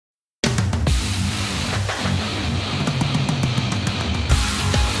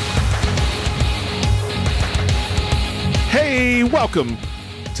everybody. Welcome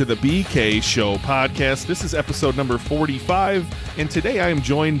to the BK Show podcast. This is episode number 45, and today I am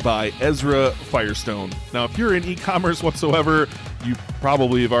joined by Ezra Firestone. Now, if you're in e-commerce whatsoever, you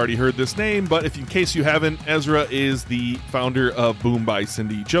probably have already heard this name, but in case you haven't, Ezra is the founder of Boom by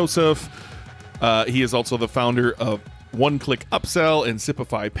Cindy Joseph. He is also the founder of One Click Upsell and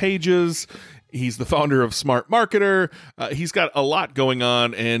Zipify Pages. He's the founder of Smart Marketer. He's got a lot going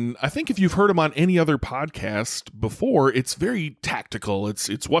on, and I think if you've heard him on any other podcast before, it's very tactical.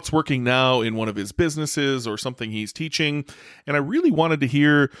 It's what's working now in one of his businesses or something he's teaching, and I really wanted to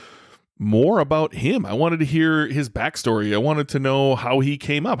hear more about him. I wanted to hear his backstory. I wanted to know how he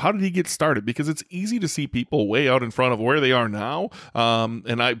came up. How did he get started? Because it's easy to see people way out in front of where they are now.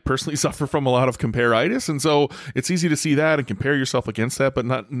 And I personally suffer from a lot of compare-itis. And so it's easy to see that and compare yourself against that,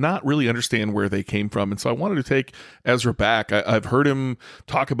 but not really understand where they came from. And so I wanted to take Ezra back. I've heard him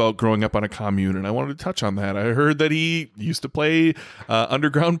talk about growing up on a commune, and I wanted to touch on that. I heard that he used to play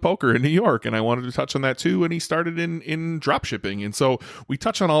underground poker in New York, and I wanted to touch on that too. And he started in drop shipping. And so we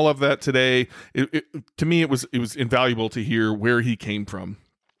touch on all of that today. To me, it was invaluable to hear where he came from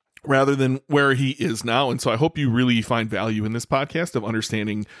rather than where he is now. And so I hope you really find value in this podcast of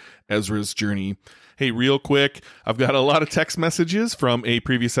understanding Ezra's journey. Hey, real quick, I've got a lot of text messages from a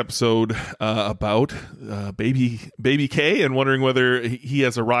previous episode about baby K and wondering whether he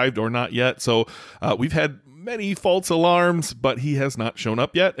has arrived or not yet. So we've had many false alarms, but he has not shown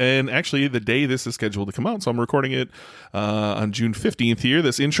up yet. And actually, the day this is scheduled to come out, so I'm recording it on June 15th here,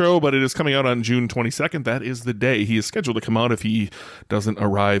 this intro, but it is coming out on June 22nd. That is the day he is scheduled to come out if he doesn't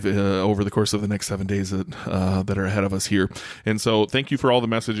arrive over the course of the next 7 days that are ahead of us here. And so thank you for all the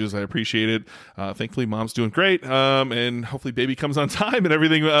messages. I appreciate it. Thankfully, mom's doing great, and hopefully baby comes on time and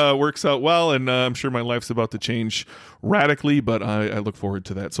everything works out well. And I'm sure my life's about to change radically, but I look forward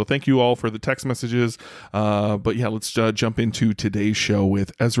to that. So thank you all for the text messages. But yeah, let's jump into today's show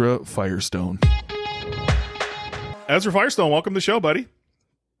with Ezra Firestone. Ezra Firestone, welcome to the show, buddy.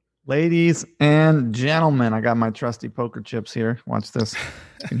 Ladies and gentlemen, I got my trusty poker chips here. Watch this.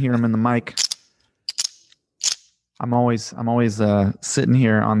 You can hear them in the mic. I'm always sitting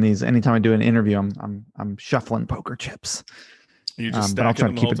here on these. Anytime I do an interview, I'm shuffling poker chips. You just but I'll try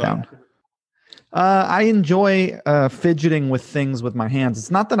to keep it down. I enjoy fidgeting with things with my hands.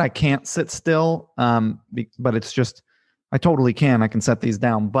 It's not that I can't sit still, but it's just I totally can. I can set these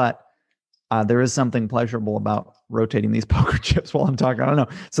down, but there is something pleasurable about rotating these poker chips while I'm talking. I don't know.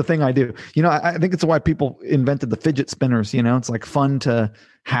 It's a thing I do. I think it's why people invented the fidget spinners. It's like fun to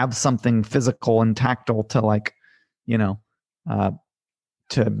have something physical and tactile to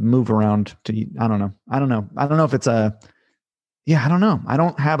to move around. I don't know if it's a. Yeah, I don't know. I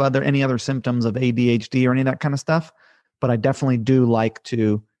don't have any other symptoms of ADHD or any of that kind of stuff, but I definitely do like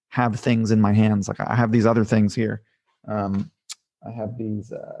to have things in my hands. Like I have these other things here. I have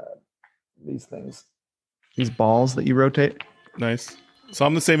these things, these balls that you rotate. Nice. So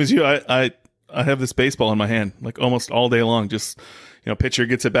I'm the same as you. I have this baseball in my hand like almost all day long. Just pitcher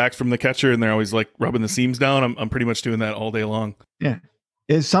gets it back from the catcher, and they're always like rubbing the seams down. I'm pretty much doing that all day long. Yeah.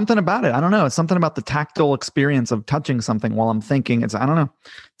 It's something about it. I don't know. It's something about the tactile experience of touching something while I'm thinking. I don't know.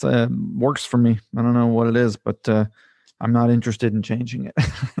 It works for me. I don't know what it is, but I'm not interested in changing it.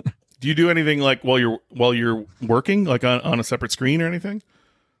 Do you do anything like while you're working, like on a separate screen or anything?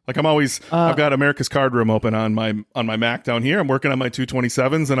 Like I've got America's Card Room open on my Mac down here. I'm working on my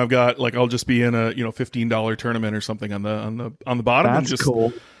 227s, and I've got I'll just be in a $15 tournament or something on the bottom. That's and just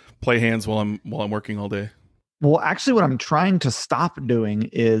cool. Play hands while I'm working all day. Well, actually, what I'm trying to stop doing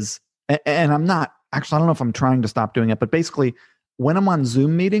is, and I'm not, actually, I don't know if I'm trying to stop doing it, but basically, when I'm on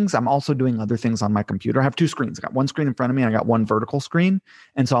Zoom meetings, I'm also doing other things on my computer. I have two screens. I got one screen in front of me, and I got one vertical screen.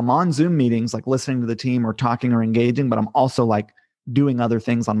 And so I'm on Zoom meetings, like listening to the team or talking or engaging, but I'm also like doing other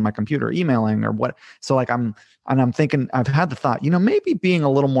things on my computer, emailing or what. So I'm thinking, I've had the thought, maybe being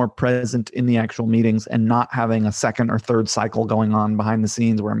a little more present in the actual meetings and not having a second or third cycle going on behind the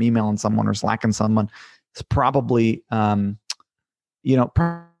scenes where I'm emailing someone or slacking someone. It's probably, probably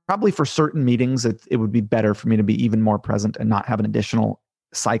for certain meetings, it would be better for me to be even more present and not have an additional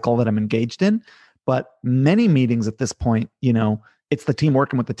cycle that I'm engaged in. But many meetings at this point, it's the team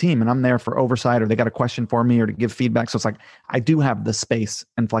working with the team, and I'm there for oversight, or they got a question for me or to give feedback. So it's like, I do have the space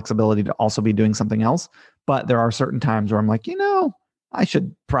and flexibility to also be doing something else. But there are certain times where I'm like, I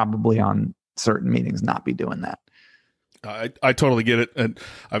should probably on certain meetings not be doing that. I totally get it. And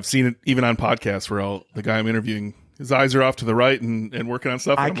I've seen it even on podcasts where the guy I'm interviewing, his eyes are off to the right and working on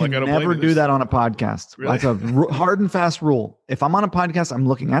stuff. I can never do that on a podcast. Really? That's a hard and fast rule. If I'm on a podcast, I'm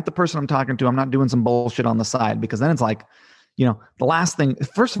looking at the person I'm talking to. I'm not doing some bullshit on the side, because then it's like, the last thing,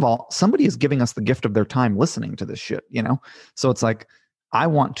 first of all, somebody is giving us the gift of their time listening to this shit, So it's like, I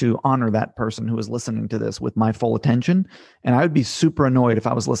want to honor that person who is listening to this with my full attention. And I would be super annoyed if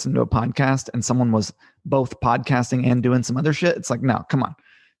I was listening to a podcast and someone was both podcasting and doing some other shit. It's like, no, come on.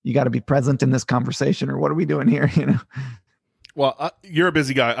 You got to be present in this conversation, or what are we doing here? Well, you're a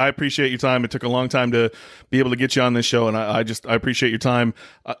busy guy. I appreciate your time. It took a long time to be able to get you on this show, and I appreciate your time.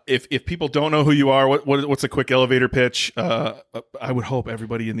 If people don't know who you are, what's a quick elevator pitch? I would hope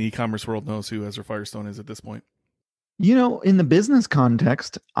everybody in the e-commerce world knows who Ezra Firestone is at this point. In the business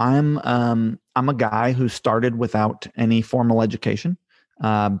context, I'm a guy who started without any formal education.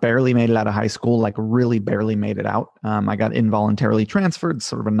 Barely made it out of high school, like really barely made it out. I got involuntarily transferred,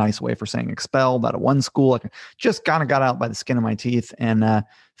 sort of a nice way for saying expelled out of one school. I just kind of got out by the skin of my teeth, and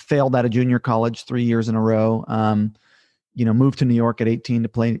failed out of junior college 3 years in a row. Moved to New York at 18 to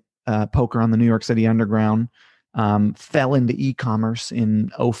play poker on the New York City Underground. Fell into e-commerce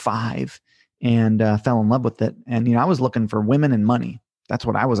in 2005 and fell in love with it. And I was looking for women and money. That's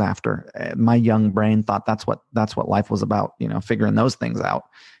what I was after. My young brain thought that's what life was about, figuring those things out.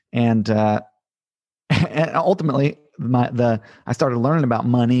 And ultimately I started learning about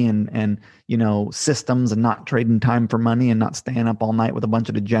money and systems and not trading time for money and not staying up all night with a bunch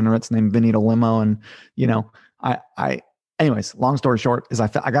of degenerates named Vinny DeLimo. And, anyways, long story short is I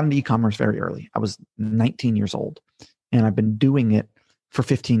got into e-commerce very early. I was 19 years old, and I've been doing it for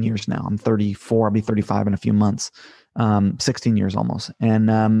 15 years now. I'm 34. I'll be 35 in a few months. 16 years almost. And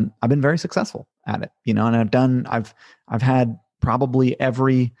I've been very successful at it, and I've had probably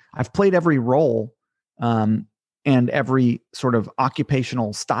I've played every role and every sort of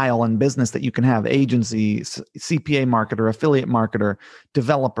occupational style and business that you can have: agency, CPA marketer, affiliate marketer,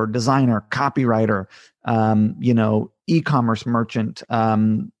 developer, designer, copywriter, e-commerce merchant,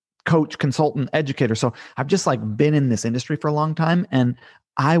 coach, consultant, educator. So I've just been in this industry for a long time, and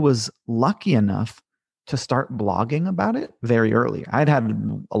I was lucky enough to start blogging about it very early. I'd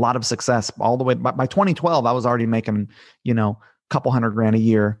had a lot of success all the way by 2012. I was already making, a couple $100,000 a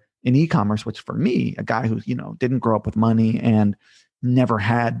year in e-commerce, which for me, a guy who, didn't grow up with money and never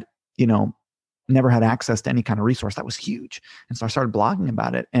had access to any kind of resource, that was huge. And so I started blogging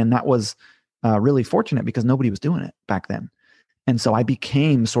about it. And that was really fortunate because nobody was doing it back then. And so I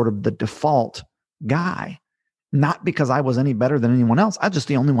became sort of the default guy, not because I was any better than anyone else. I was just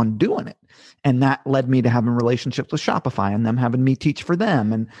the only one doing it. And that led me to having relationships with Shopify and them having me teach for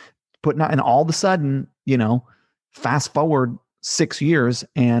them and putting out, and all of a sudden, fast forward 6 years,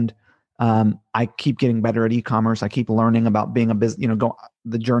 and I keep getting better at e-commerce. I keep learning about being a business, go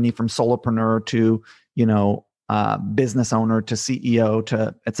the journey from solopreneur to, business owner to CEO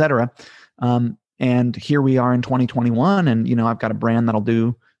to et cetera. And here we are in 2021, and, I've got a brand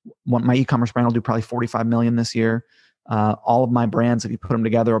my e-commerce brand will do probably 45 million this year. All of my brands, if you put them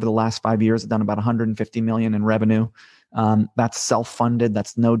together over the last 5 years, have done about 150 million in revenue. That's self-funded.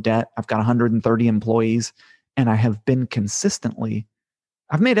 That's no debt. I've got 130 employees, and I have been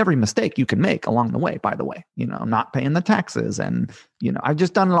I've made every mistake you can make along the way, by the way, not paying the taxes. And, I've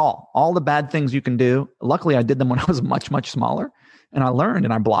just done it all the bad things you can do. Luckily, I did them when I was much, much smaller, and I learned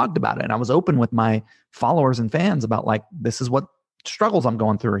and I blogged about it. And I was open with my followers and fans about this is what struggles I'm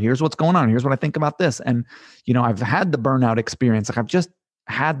going through. Here's what's going on. Here's what I think about this. And, I've had the burnout experience. I've just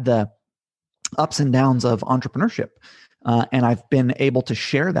had the ups and downs of entrepreneurship. And I've been able to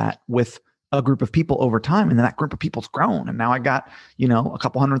share that with a group of people over time. And then that group of people's grown. And now I got, a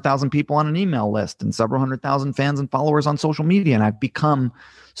couple 100,000 people on an email list and several 100,000 fans and followers on social media. And I've become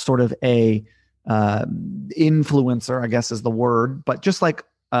sort of a influencer, I guess is the word, but just like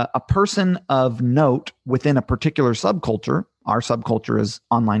a person of note within a particular subculture. Our subculture is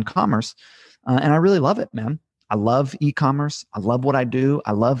online commerce. And I really love it, man. I love e-commerce. I love what I do.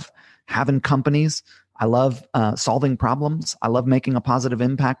 I love having companies. I love solving problems. I love making a positive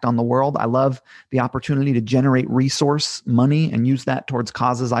impact on the world. I love the opportunity to generate resource money and use that towards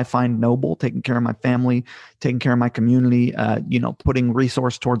causes I find noble, taking care of my family, taking care of my community, putting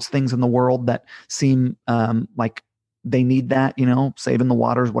resource towards things in the world that seem like they need that, saving the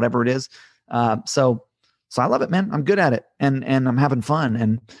waters, whatever it is. So I love it, man. I'm good at it, and I'm having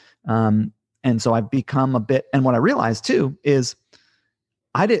fun. And so I've become a bit, and what I realized too is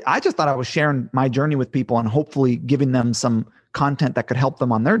I just thought I was sharing my journey with people and hopefully giving them some content that could help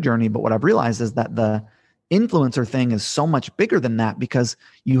them on their journey. But what I've realized is that the influencer thing is so much bigger than that, because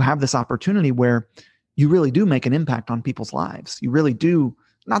you have this opportunity where you really do make an impact on people's lives. You really do.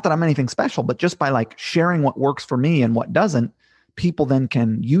 Not that I'm anything special, but just by sharing what works for me and what doesn't, people then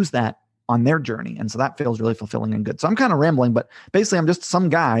can use that on their journey. And so that feels really fulfilling and good. So I'm kind of rambling, but basically I'm just some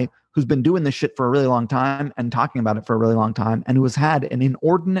guy who's been doing this shit for a really long time and talking about it for a really long time and who has had an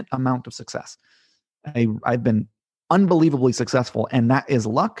inordinate amount of success. I've been unbelievably successful, and that is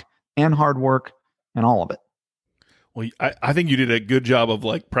luck and hard work and all of it. Well, I think you did a good job of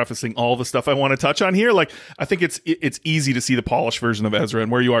like prefacing all the stuff I want to touch on here. Like, I think it's easy to see the polished version of Ezra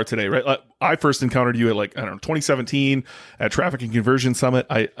and where you are today, right? Like, I first encountered you at 2017 at Traffic and Conversion Summit.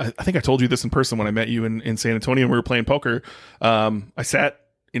 I think I told you this in person when I met you in San Antonio and we were playing poker. I sat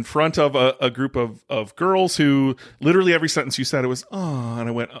in front of a group of girls who literally every sentence you said, it was, oh, and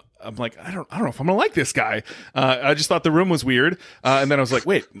I'm like, I don't know if I'm gonna like this guy. I just thought the room was weird. And then I was like,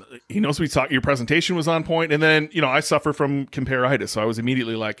 wait, he knows we talked, your presentation was on point. And then, I suffer from comparitis. So I was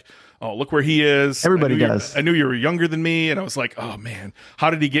immediately like, oh, look where he is. Everybody does. I knew you were younger than me. And I was like, oh man, how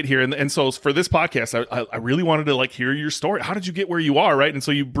did he get here? And so for this podcast, I really wanted to like hear your story. How did you get where you are? Right. And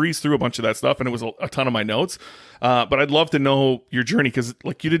so you breezed through a bunch of that stuff and it was a ton of my notes. But I'd love to know your journey, because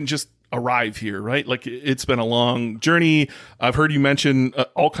like you didn't just arrive here, right? Like it's been a long journey. I've heard you mention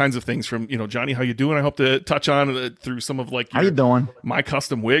all kinds of things from, Johnny, how you doing? I hope to touch on through some of like how you doing? My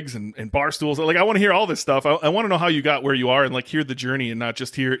custom wigs and bar stools. Like I want to hear all this stuff. I want to know how you got where you are and like hear the journey and not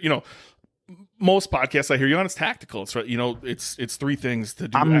just hear, most podcasts I hear you on, it's tactical. It's right. It's three things to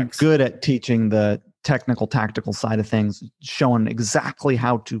do. I'm X. good at teaching the technical, tactical side of things, showing exactly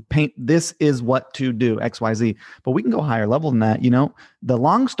how to paint. This is what to do, XYZ. But we can go higher level than that. The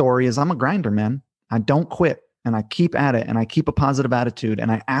long story is I'm a grinder, man. I don't quit. And I keep at it, and I keep a positive attitude,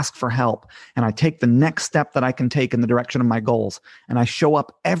 and I ask for help, and I take the next step that I can take in the direction of my goals. And I show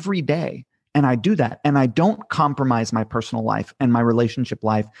up every day, and I do that. And I don't compromise my personal life and my relationship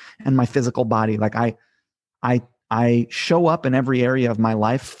life and my physical body. Like I show up in every area of my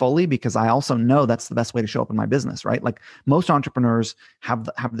life fully, because I also know that's the best way to show up in my business, right? Like most entrepreneurs have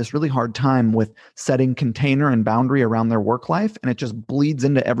this really hard time with setting container and boundary around their work life, and it just bleeds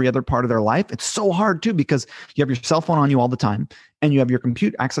into every other part of their life. It's so hard too, because you have your cell phone on you all the time, and you have your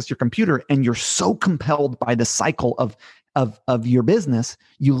access to your computer, and you're so compelled by the cycle of your business.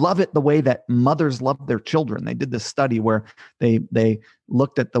 You love it the way that mothers love their children. They did this study where they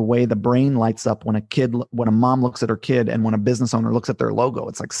looked at the way the brain lights up when a mom looks at her kid and when a business owner looks at their logo.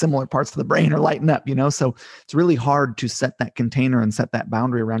 It's like similar parts of the brain are lighting up, So it's really hard to set that container and set that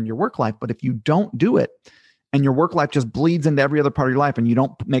boundary around your work life. But if you don't do it, and your work life just bleeds into every other part of your life, and you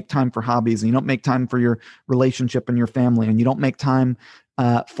don't make time for hobbies, and you don't make time for your relationship and your family, and you don't make time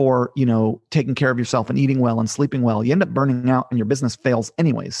for taking care of yourself and eating well and sleeping well, you end up burning out and your business fails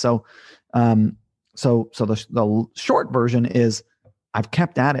anyways. So the short version is I've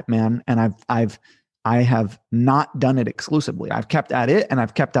kept at it, man, and I have not done it exclusively. I've kept at it, and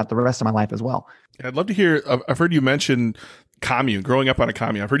I've kept at the rest of my life as well. I'd love to hear. I've heard you mention commune, growing up on a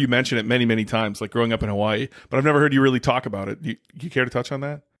commune. I've heard you mention it many, many times, like growing up in Hawaii, but I've never heard you really talk about it. Do you care to touch on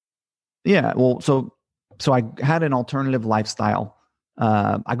that? Yeah. Well, so I had an alternative lifestyle.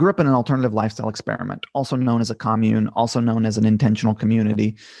 I grew up in an alternative lifestyle experiment, also known as a commune, also known as an intentional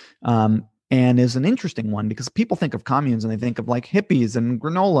community, and is an interesting one because people think of communes and they think of like hippies and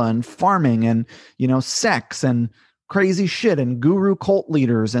granola and farming and, sex and crazy shit and guru cult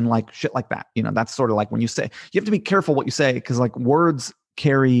leaders and like shit like that. That's sort of like when you say, you have to be careful what you say, because like words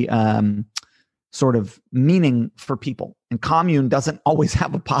carry sort of meaning for people, and commune doesn't always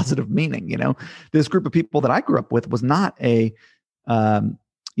have a positive meaning. This group of people that I grew up with was not a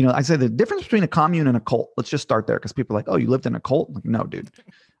I say the difference between a commune and a cult. Let's just start there, because people are like, oh, you lived in a cult? Like, no, dude.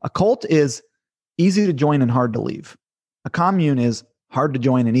 A cult is easy to join and hard to leave. A commune is hard to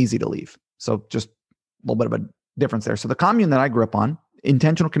join and easy to leave. So just a little bit of a difference there. So the commune that I grew up on,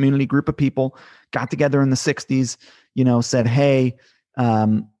 intentional community, group of people, got together in the 60s, said, hey,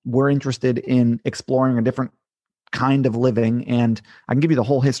 we're interested in exploring a different kind of living. And I can give you the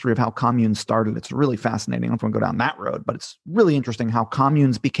whole history of how communes started. It's really fascinating. I don't know if I'm going to go down that road, but it's really interesting how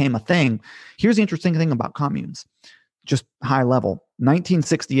communes became a thing. Here's the interesting thing about communes, just high level.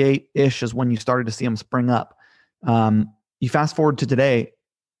 1968-ish is when you started to see them spring up. You fast forward to today,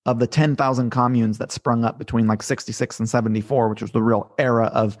 of the 10,000 communes that sprung up between like 66 and 74, which was the real era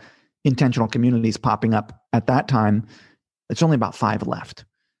of intentional communities popping up at that time, it's only about 5 left.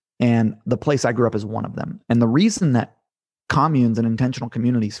 And the place I grew up is one of them. And the reason that communes and intentional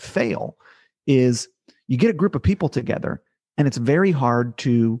communities fail is you get a group of people together, and it's very hard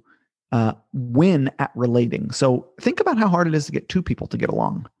to win at relating. So think about how hard it is to get 2 people to get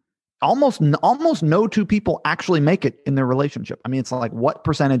along. Almost no 2 people actually make it in their relationship. I mean, it's like, what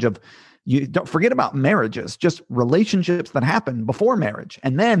percentage of, you don't forget about marriages, just relationships that happen before marriage.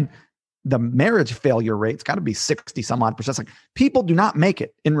 And then the marriage failure rate's got to be 60 some odd percent. It's like people do not make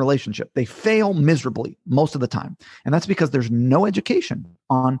it in relationship. They fail miserably most of the time. And that's because there's no education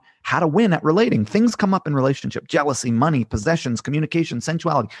on how to win at relating. Things come up in relationship: jealousy, money, possessions, communication,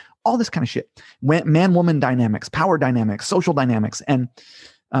 sensuality, all this kind of shit. Man-woman dynamics, power dynamics, social dynamics. And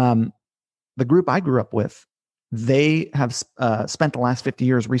the group I grew up with, they have spent the last 50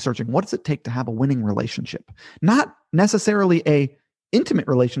 years researching what does it take to have a winning relationship. Not necessarily a intimate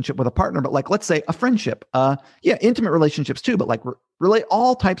relationship with a partner, but like, let's say a friendship. Intimate relationships too, but like relate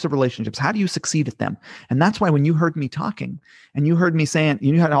all types of relationships. How do you succeed at them? And that's why when you heard me talking and you heard me saying,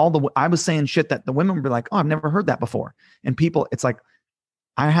 you had I was saying shit that the women would be like, oh, I've never heard that before. And people, it's like,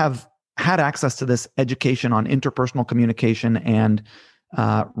 I have had access to this education on interpersonal communication and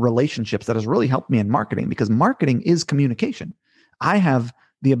relationships that has really helped me in marketing, because marketing is communication. I have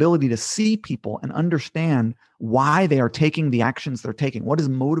the ability to see people and understand why they are taking the actions they're taking, what is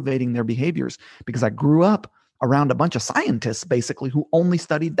motivating their behaviors, because I grew up around a bunch of scientists basically who only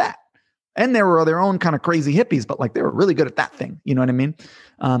studied that. And there were their own kind of crazy hippies, but like they were really good at that thing. You know what I mean?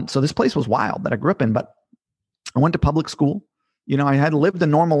 So this place was wild that I grew up in, but I went to public school. You know, I had lived a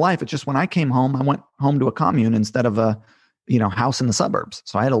normal life. It's just when I came home, I went home to a commune instead of a, house in the suburbs.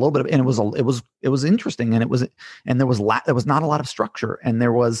 So I had a little bit of, and it was interesting, and there was not a lot of structure, and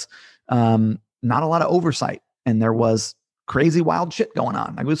there was not a lot of oversight, and there was crazy wild shit going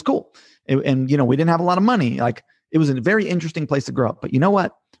on. Like, it was cool. And we didn't have a lot of money. Like, it was a very interesting place to grow up. But you know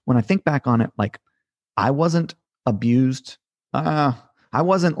what? When I think back on it, like, I wasn't abused. I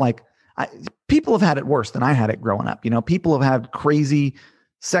wasn't like, people have had it worse than I had it growing up. People have had crazy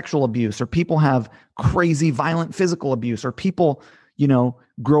sexual abuse, or people have crazy violent physical abuse, or people,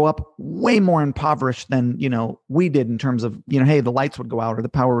 grow up way more impoverished than, we did, in terms of, hey, the lights would go out or the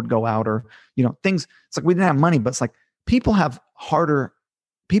power would go out, or, things. It's like, we didn't have money, but it's like people have harder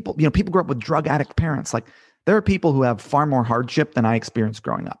people, people grow up with drug addict parents. Like, there are people who have far more hardship than I experienced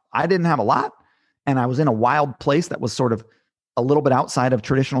growing up. I didn't have a lot, and I was in a wild place that was sort of a little bit outside of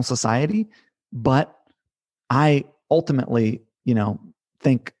traditional society, but I ultimately,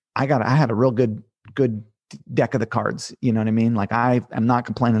 think I had a real good deck of the cards. You know what I mean? Like, I am not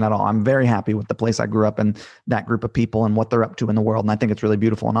complaining at all. I'm very happy with the place I grew up in, that group of people, and what they're up to in the world. And I think it's really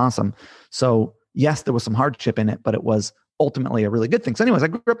beautiful and awesome. So yes, there was some hardship in it, but it was ultimately a really good thing. So anyways, I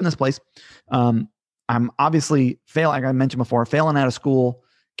grew up in this place. I'm obviously like I mentioned before, failing out of school,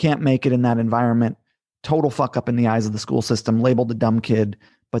 can't make it in that environment, total fuck up in the eyes of the school system, labeled a dumb kid,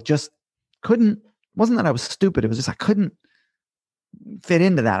 but just wasn't that I was stupid. It was just, I couldn't fit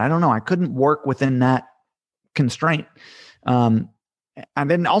into that. I don't know. I couldn't work within that constraint. I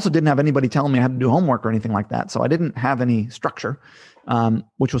also didn't have anybody telling me I had to do homework or anything like that. So I didn't have any structure,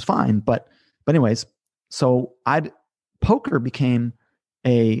 which was fine. But anyways, so poker became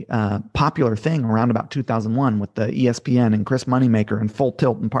a popular thing around about 2001 with the ESPN and Chris Moneymaker and Full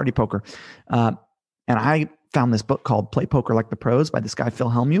Tilt and Party Poker. And I found this book called Play Poker Like the Pros by this guy, Phil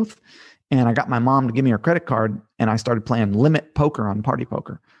Hellmuth. And I got my mom to give me her credit card, and I started playing limit poker on Party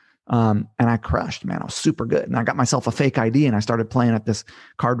Poker. And I crushed, man. I was super good. And I got myself a fake ID, and I started playing at this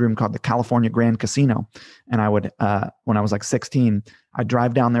card room called the California Grand Casino. And I would, when I was like 16, I'd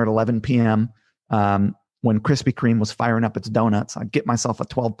drive down there at 11 p.m. When Krispy Kreme was firing up its donuts. I'd get myself a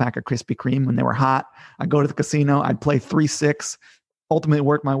 12-pack of Krispy Kreme when they were hot. I'd go to the casino. I'd play 3-6, ultimately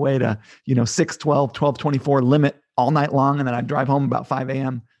work my way to, 6-12, 12-24 limit all night long. And then I'd drive home about 5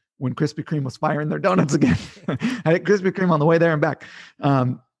 a.m. when Krispy Kreme was firing their donuts again. I had Krispy Kreme on the way there and back.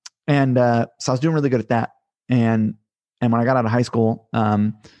 So I was doing really good at that. And when I got out of high school,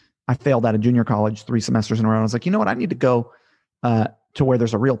 I failed out of junior college 3 semesters in a row. I was like, you know what? I need to go to where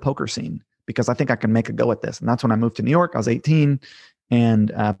there's a real poker scene, because I think I can make a go at this. And that's when I moved to New York. I was 18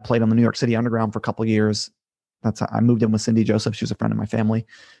 and played on the New York City Underground for a couple of years. That's how I moved in with Cindy Joseph. She was a friend of my family.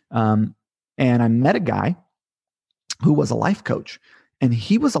 And I met a guy who was a life coach. And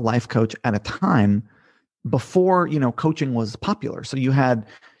he was a life coach at a time before, coaching was popular. So you had,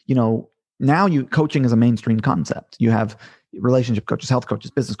 now coaching is a mainstream concept. You have relationship coaches, health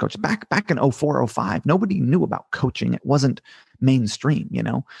coaches, business coaches. Back in 04, 05, nobody knew about coaching. It wasn't mainstream,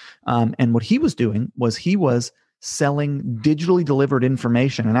 and what he was doing was he was selling digitally delivered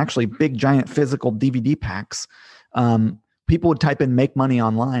information, and actually big, giant physical DVD packs. People would type in "make money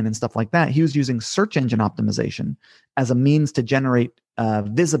online" and stuff like that. He was using search engine optimization as a means to generate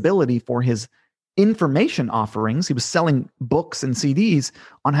visibility for his information offerings. He was selling books and CDs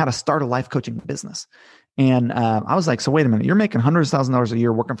on how to start a life coaching business. And I was like, so wait a minute, you're making hundreds of thousands of dollars a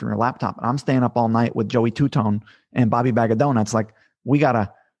year working from your laptop, and I'm staying up all night with Joey Two-Tone and Bobby Bag of Donuts. Like, you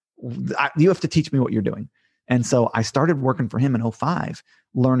have to teach me what you're doing. And so I started working for him in '05,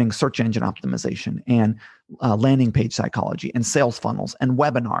 learning search engine optimization and landing page psychology and sales funnels and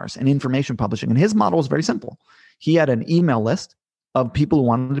webinars and information publishing. And his model was very simple. He had an email list of people who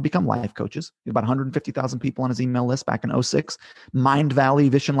wanted to become life coaches. He had about 150,000 people on his email list back in '06. Mind Valley,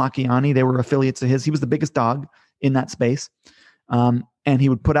 Vishen Lakhiani, they were affiliates of his. He was the biggest dog in that space. And he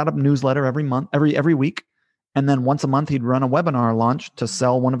would put out a newsletter every month, every week. And then once a month, he'd run a webinar launch to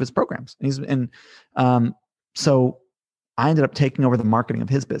sell one of his programs. So I ended up taking over the marketing of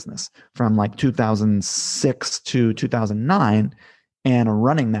his business from like 2006 to 2009 and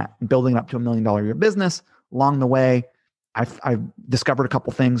running that and building it up to $1 million a year business. Along the way, I discovered a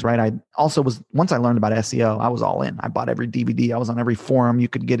couple things, right? I also once I learned about SEO, I was all in. I bought every DVD. I was on every forum you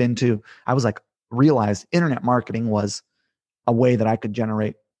could get into. I was like, realized internet marketing was a way that I could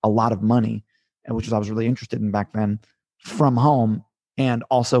generate a lot of money, which I was really interested in back then, from home, and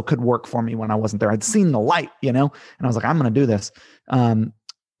also could work for me when I wasn't there. I'd seen the light, and I was like, I'm going to do this. And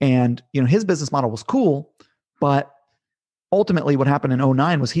his business model was cool, but ultimately what happened in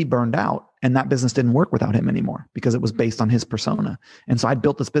 '09 was he burned out, and that business didn't work without him anymore because it was based on his persona. And so I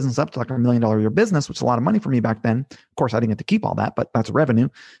built this business up to like $1 million a year business, which is a lot of money for me back then. Of course, I didn't get to keep all that, but that's revenue.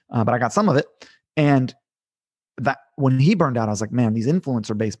 But I got some of it. And that when he burned out, I was like, man, these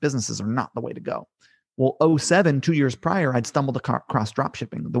influencer-based businesses are not the way to go. Well, '07, 2 years prior, I'd stumbled across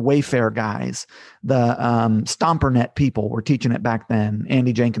dropshipping. The Wayfair guys, the StomperNet people were teaching it back then.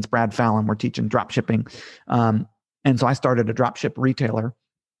 Andy Jenkins, Brad Fallon were teaching dropshipping. And so I started a dropship retailer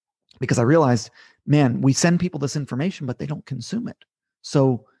because I realized, man, we send people this information, but they don't consume it.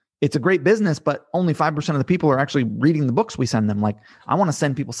 So it's a great business, but only 5% of the people are actually reading the books we send them. Like, I want to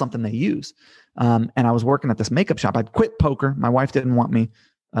send people something they use. And I was working at this makeup shop. I'd quit poker. My wife didn't want me.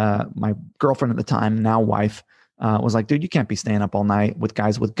 My girlfriend at the time, now wife, was like, dude, you can't be staying up all night with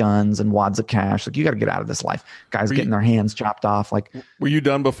guys with guns and wads of cash. Like, you got to get out of this life. Guys getting their hands chopped off. Like, were you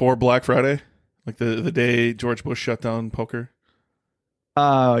done before Black Friday? Like the day George Bush shut down poker?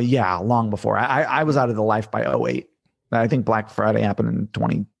 Yeah, long before. I was out of the life by '08. I think Black Friday happened in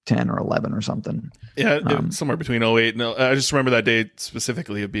 2010 or 11 or something. Yeah, somewhere between '08 and I just remember that day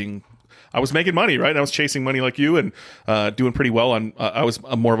specifically of being, I was making money, right? And I was chasing money like you and doing pretty well on, I was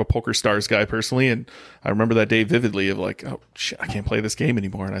more of a Poker Stars guy personally. And I remember that day vividly of like, oh shit, I can't play this game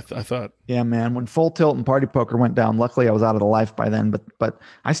anymore. And I thought, yeah, man, when Full Tilt and Party Poker went down, luckily I was out of the life by then, but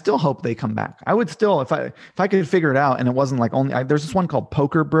I still hope they come back. I would still, if I could figure it out and it wasn't like only, there's this one called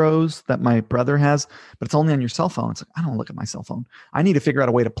Poker Bros that my brother has, but it's only on your cell phone. It's like, I don't look at my cell phone. I need to figure out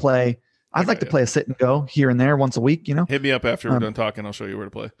a way to play. I'd like to play a sit and go here and there once a week, Hit me up after we're done talking. I'll show you where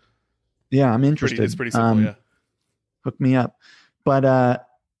to play. Yeah, I'm interested. It's pretty simple, yeah. Hook me up. But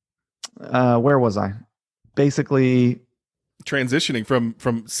where was I? Basically transitioning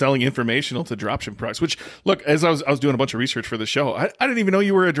from selling informational to dropshipping products, which, look, as I was doing a bunch of research for the show, I didn't even know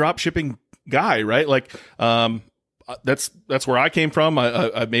you were a dropshipping guy, right? Like, that's where I came from.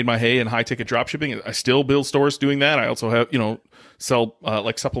 I made my hay in high ticket dropshipping. I still build stores doing that. I also have, sell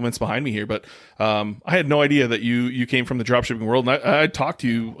like supplements behind me here, but I had no idea that you came from the dropshipping world. And I talked to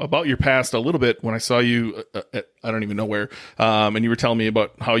you about your past a little bit when I saw you at, I don't even know where, and you were telling me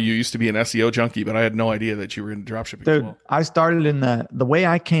about how you used to be an SEO junkie, but I had no idea that you were in dropshipping. Dude, as well. I started in the way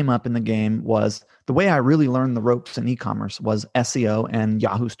I came up in the game was the way I really learned the ropes in e-commerce was SEO and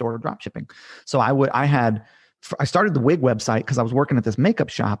Yahoo store dropshipping. So I started the wig website because I was working at this makeup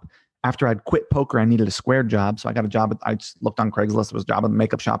shop. After I'd quit poker, I needed a square job. So I got a job. I just looked on Craigslist. It was a job at a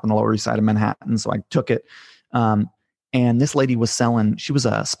makeup shop on the Lower East Side of Manhattan. So I took it. And this lady was selling, she was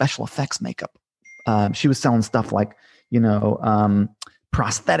a special effects makeup. She was selling stuff like,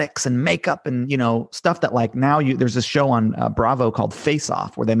 prosthetics and makeup and, stuff that like now there's this show on Bravo called Face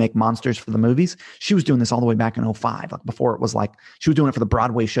Off where they make monsters for the movies. She was doing this all the way back in '05, like before it was like, she was doing it for the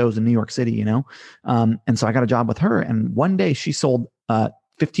Broadway shows in New York City, And so I got a job with her. And one day she sold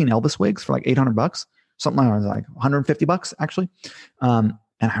 15 Elvis wigs for like $800, something like $150 actually. And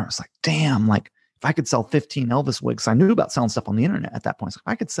I was like, damn, like if I could sell 15 Elvis wigs, I knew about selling stuff on the internet at that point. So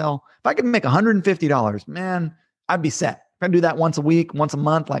if I could make $150, man, I'd be set. If I do that once a week, once a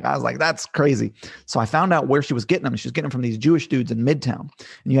month, like I was like, that's crazy. So I found out where she was getting them. She was getting them from these Jewish dudes in Midtown.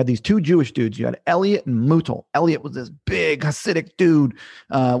 And you had these two Jewish dudes. You had Elliot and Mutal. Elliot was this big Hasidic dude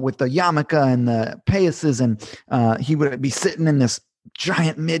with the yarmulke and the payasses. And he would be sitting in this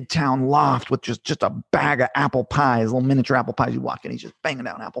giant Midtown loft with just a bag of apple pies, little miniature apple pies. You walk in, he's just banging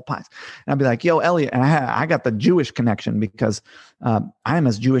down apple pies. And I'd be like, yo, Elliot. And I got the Jewish connection because I am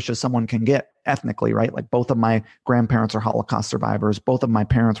as Jewish as someone can get ethnically, right? Like both of my grandparents are Holocaust survivors. Both of my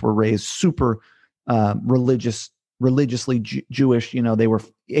parents were raised super religious religiously Jewish, they were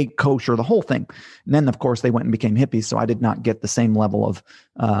ate kosher, the whole thing. And then of course they went and became hippies. So I did not get the same level of,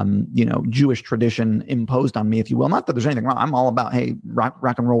 Jewish tradition imposed on me, if you will. Not that there's anything wrong. I'm all about, hey, rock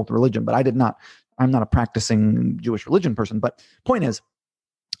and roll with religion, but I'm not a practicing Jewish religion person. But point is,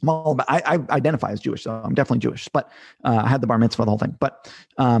 I identify as Jewish, so I'm definitely Jewish, but I had the bar mitzvah, the whole thing. But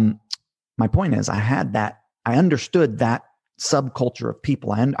my point is, I understood that subculture of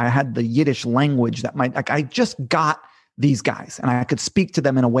people. And I had the Yiddish language that I just got these guys, and I could speak to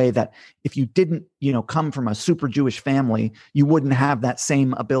them in a way that if you didn't, come from a super Jewish family, you wouldn't have that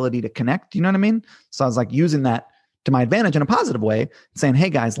same ability to connect. You know what I mean? So I was like using that to my advantage in a positive way, saying, hey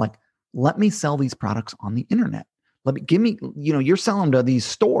guys, like, let me sell these products on the internet. You're selling to these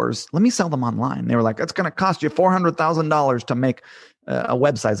stores. Let me sell them online. They were like, it's going to cost you $400,000 to make a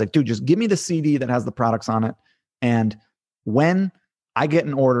website. It's like, dude, just give me the CD that has the products on it. And when I get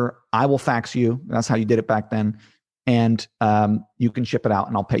an order, I will fax you. That's how you did it back then. And you can ship it out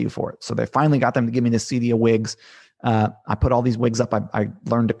and I'll pay you for it. So they finally got them to give me this CD of wigs. I put all these wigs up. I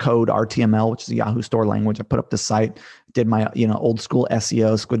learned to code RTML, which is a Yahoo store language. I put up this site, did my, old school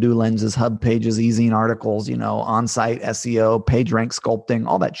SEO, Squidoo lenses, hub pages, e-zine articles, on-site SEO, page rank sculpting,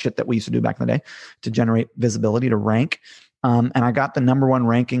 all that shit that we used to do back in the day to generate visibility, to rank. And I got the number 1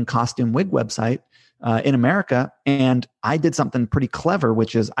 ranking costume wig website in America. And I did something pretty clever,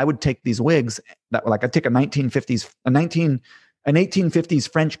 which is I would take these wigs that were like, I'd take an 1850s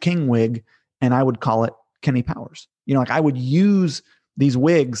French king wig, and I would call it Kenny Powers. I would use these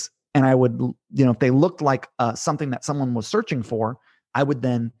wigs, and I would, if they looked like something that someone was searching for, I would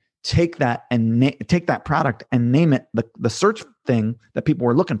then take that and take that product and name it the search thing that people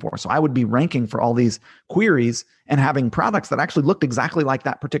were looking for. So I would be ranking for all these queries and having products that actually looked exactly like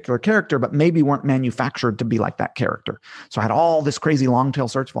that particular character, but maybe weren't manufactured to be like that character. So I had all this crazy long tail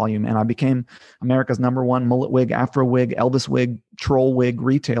search volume, and I became America's number 1 mullet wig, Afro wig, Elvis wig, troll wig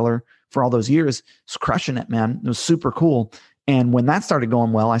retailer for all those years. It's crushing it, man. It was super cool. And when that started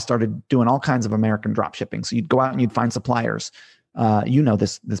going well, I started doing all kinds of American drop shipping. So you'd go out and you'd find suppliers.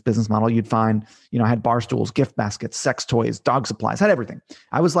 This business model. You'd find, I had bar stools, gift baskets, sex toys, dog supplies, had everything.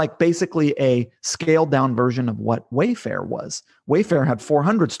 I was like basically a scaled down version of what Wayfair was. Wayfair had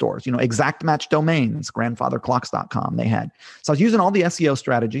 400 stores, exact match domains, grandfatherclocks.com they had. So I was using all the SEO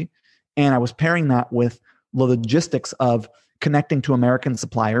strategy, and I was pairing that with the logistics of connecting to American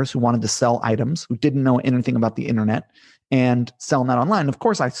suppliers who wanted to sell items, who didn't know anything about the internet, and selling that online. Of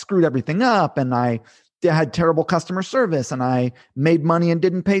course, I screwed everything up, and I had terrible customer service, and I made money and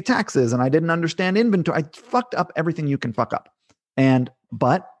didn't pay taxes, and I didn't understand inventory. I fucked up everything you can fuck up,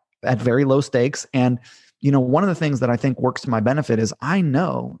 but at very low stakes. And one of the things that I think works to my benefit is I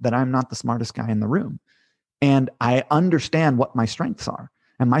know that I'm not the smartest guy in the room, and I understand what my strengths are.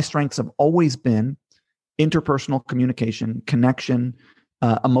 And my strengths have always been interpersonal communication, connection,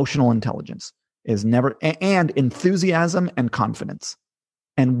 emotional intelligence and enthusiasm and confidence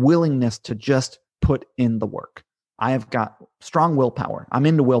and willingness to just put in the work. I have got strong willpower. I'm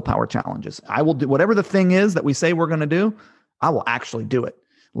into willpower challenges. I will do whatever the thing is that we say we're going to do. I will actually do it.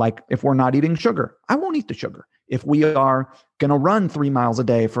 Like if we're not eating sugar, I won't eat the sugar. If we are going to run 3 miles a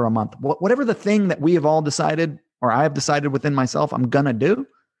day for a month, whatever the thing that we have all decided, or I have decided within myself, I'm going to do,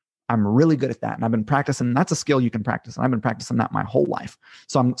 I'm really good at that. And I've been practicing. That's a skill you can practice. And I've been practicing that my whole life.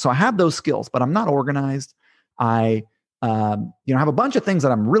 So I have those skills, but I'm not organized. I have a bunch of things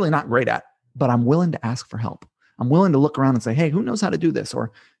that I'm really not great at, but I'm willing to ask for help. I'm willing to look around and say, hey, who knows how to do this?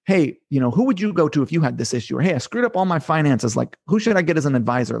 Or, hey, who would you go to if you had this issue? Or, hey, I screwed up all my finances. Like, who should I get as an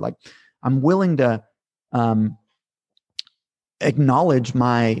advisor? Like, I'm willing to acknowledge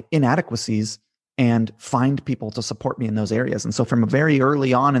my inadequacies and find people to support me in those areas. And so from a very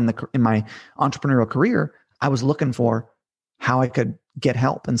early on in my entrepreneurial career, I was looking for how I could get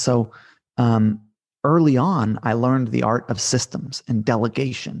help. And so early on, I learned the art of systems and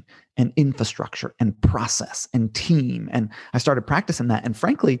delegation and infrastructure and process and team. And I started practicing that. And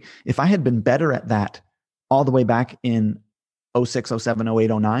frankly, if I had been better at that all the way back in 06, 07, 08,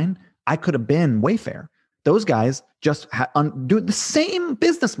 09, I could have been Wayfair. Those guys just do the same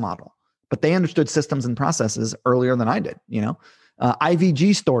business model, but they understood systems and processes earlier than I did.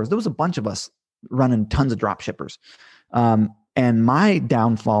 IVG stores, there was a bunch of us running tons of drop shippers. And my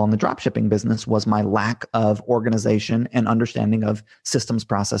downfall in the dropshipping business was my lack of organization and understanding of systems,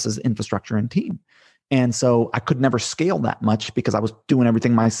 processes, infrastructure, and team. And so I could never scale that much because I was doing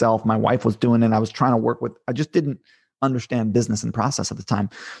everything myself. My wife was doing it. I was trying to work with, I just didn't understand business and process at the time.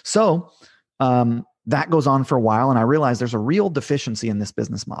 So that goes on for a while. And I realized there's a real deficiency in this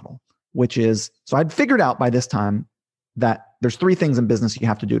business model, which is, so I'd figured out by this time that there's three things in business you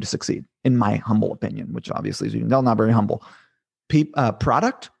have to do to succeed, in my humble opinion, which obviously is not very humble.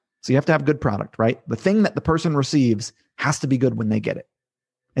 Product. So you have to have good product, right? The thing that the person receives has to be good when they get it.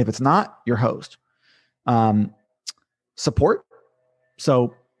 If it's not, you're hosed. Support.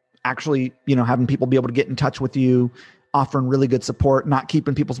 So actually, having people be able to get in touch with you, offering really good support, not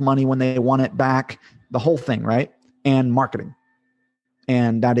keeping people's money when they want it back, the whole thing, right? And marketing.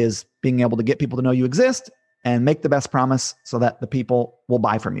 And that is being able to get people to know you exist and make the best promise so that the people will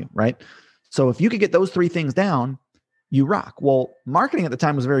buy from you, right? So if you could get those three things down, you rock. Well, marketing at the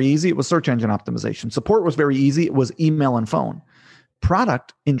time was very easy. It was search engine optimization. Support was very easy. It was email and phone.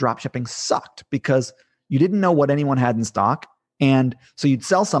 Product in dropshipping sucked because you didn't know what anyone had in stock. And so you'd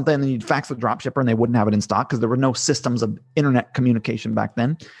sell something and then you'd fax the dropshipper and they wouldn't have it in stock because there were no systems of internet communication back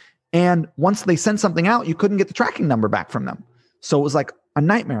then. And once they sent something out, you couldn't get the tracking number back from them. So it was like a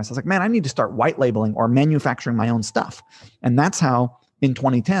nightmare. So I was like, man, I need to start white labeling or manufacturing my own stuff. And that's how in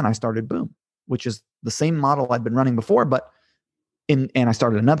 2010, I started Boom, which is the same model I'd been running before, and I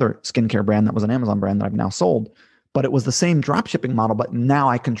started another skincare brand that was an Amazon brand that I've now sold, but it was the same drop shipping model, but now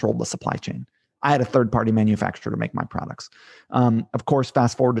I controlled the supply chain. I had a third-party manufacturer to make my products. Of course,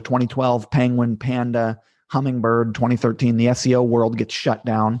 fast forward to 2012, Penguin, Panda, Hummingbird, 2013, the SEO world gets shut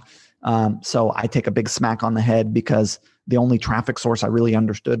down. So I take a big smack on the head because the only traffic source I really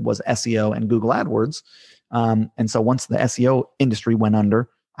understood was SEO and Google AdWords. And so once the SEO industry went under,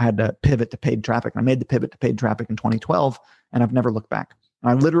 I had to pivot to paid traffic. And I made the pivot to paid traffic in 2012, and I've never looked back.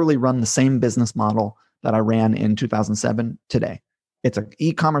 And I literally run the same business model that I ran in 2007 today. It's an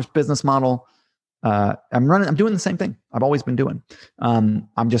e-commerce business model. I'm doing the same thing I've always been doing.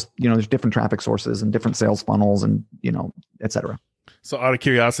 I'm just, there's different traffic sources and different sales funnels and, et cetera. So out of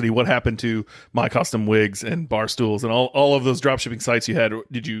curiosity, what happened to My Custom Wigs and Barstools and all of those dropshipping sites you had?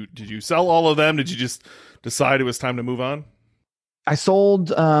 Did you sell all of them? Did you just decide it was time to move on? I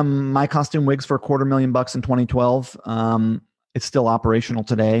sold My Custom Wigs for $250,000 in 2012. It's still operational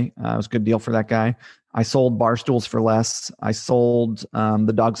today. It was a good deal for that guy. I sold Barstools for less. I sold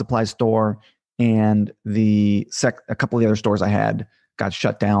the dog supply store, and a couple of the other stores I had got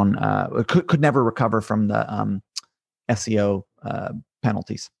shut down. Could never recover from the SEO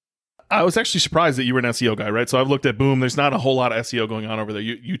penalties. I was actually surprised that you were an SEO guy, right? So I've looked at Boom. There's not a whole lot of SEO going on over there.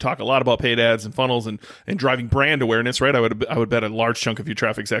 You talk a lot about paid ads and funnels and driving brand awareness, right? I would bet a large chunk of your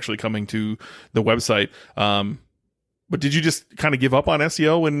traffic is actually coming to the website. But did you just kind of give up on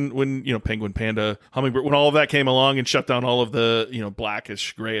SEO when Penguin, Panda, Hummingbird, when all of that came along and shut down all of the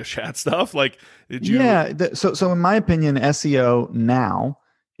blackish, grayish hat stuff? Like, did you? Yeah. So in my opinion, SEO now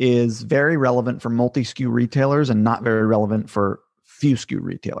is very relevant for multi-SKU retailers and not very relevant for few SKU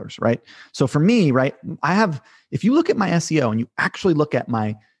retailers, right? So for me, right, if you look at my SEO and you actually look at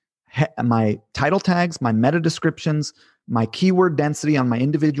my title tags, my meta descriptions, my keyword density on my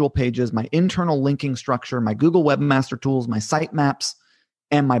individual pages, my internal linking structure, my Google Webmaster Tools, my sitemaps,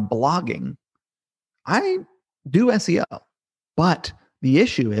 and my blogging, I do SEO. But the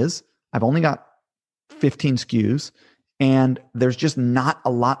issue is I've only got 15 SKUs, and there's just not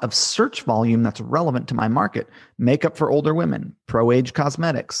a lot of search volume that's relevant to my market. Makeup for older women, pro-age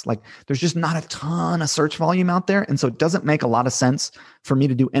cosmetics. Like, there's just not a ton of search volume out there. And so it doesn't make a lot of sense for me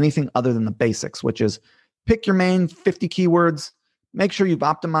to do anything other than the basics, which is pick your main 50 keywords, make sure you've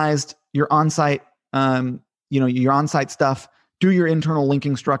optimized your on-site, your on-site stuff, do your internal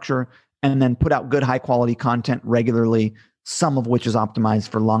linking structure, and then put out good high-quality content regularly, some of which is optimized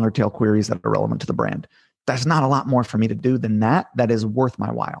for longer tail queries that are relevant to the brand. There's not a lot more for me to do than that is worth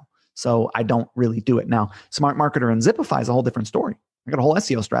my while. So I don't really do it. Now, Smart Marketer and Zipify is a whole different story. I got a whole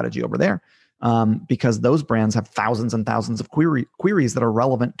SEO strategy over there because those brands have thousands and thousands of queries that are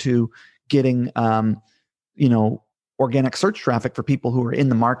relevant to getting organic search traffic for people who are in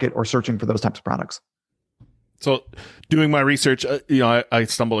the market or searching for those types of products. So doing my research, I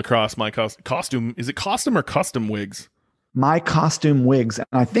stumbled across My Costume. Is it Costume or Custom Wigs? My Costume Wigs. And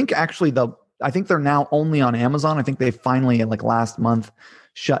I think actually I think they're now only on Amazon. I think they finally, like last month,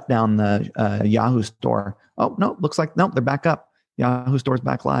 shut down the Yahoo store. Oh, no, looks like, no, they're back up. Yahoo store's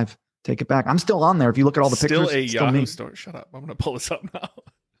back live. Take it back. I'm still on there. If you look at all the pictures. Still a Yahoo store. Shut up. I'm going to pull this up now.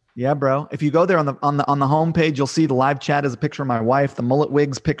 Yeah, bro. If you go there on the homepage, you'll see the live chat is a picture of my wife. The mullet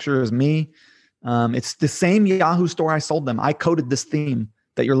wigs picture is me. It's the same Yahoo store I sold them. I coded this theme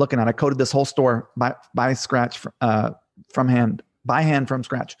that you're looking at. I coded this whole store by scratch from hand from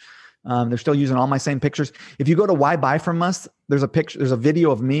scratch. They're still using all my same pictures. If you go to Why Buy From Us, there's a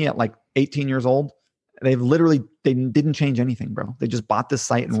video of me at like 18 years old. They didn't change anything, bro. They just bought this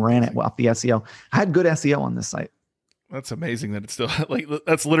site and ran it off the SEO. I had good SEO on this site. That's amazing that it's still like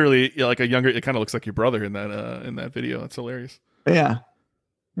that's literally like a younger. It kind of looks like your brother in that video. That's hilarious. Yeah.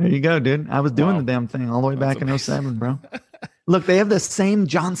 There you go, dude. I was doing the Wow, damn thing all the way that's back in amazing. '07, bro. Look, they have the same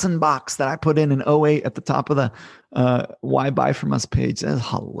Johnson box that I put in '08 at the top of the Why Buy From Us page. That's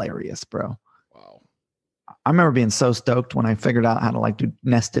hilarious, bro. Wow. I remember being so stoked when I figured out how to like do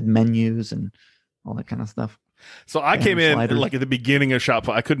nested menus and all that kind of stuff. So I came Banner in sliders. like at the beginning of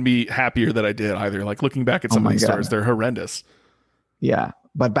Shopify. I couldn't be happier that I did either. Like looking back at Oh some of my these stores, God. they're horrendous. Yeah.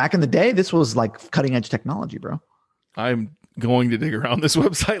 But back in the day, this was like cutting edge technology, bro. I'm going to dig around this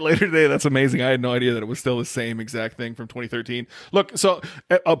website later today. That's amazing. I had no idea that it was still the same exact thing from 2013. Look, so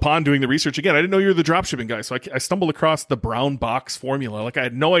upon doing the research again, I didn't know you were the dropshipping guy. So I stumbled across the brown box formula. Like I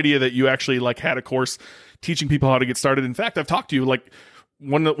had no idea that you actually like had a course teaching people how to get started. In fact, I've talked to you like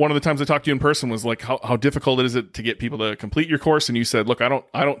one of the times I talked to you in person was like how difficult is it to get people to complete your course, and you said, look, I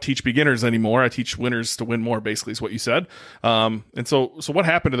don't teach beginners anymore. I teach winners to win more, basically is what you said. And so what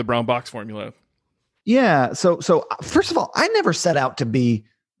happened to the brown box formula? Yeah. So first of all, I never set out to be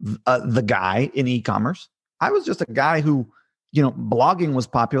the guy in e-commerce. I was just a guy who, blogging was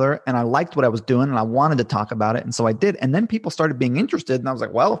popular and I liked what I was doing and I wanted to talk about it. And so I did. And then people started being interested. And I was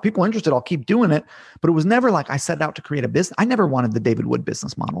like, well, if people are interested, I'll keep doing it. But it was never like I set out to create a business. I never wanted the David Wood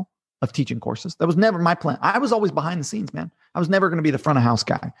business model of teaching courses. That was never my plan. I was always behind the scenes, man. I was never going to be the front of house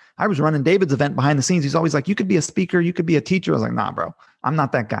guy. I was running David's event behind the scenes. He's always like, you could be a speaker, you could be a teacher. I was like, nah, bro, I'm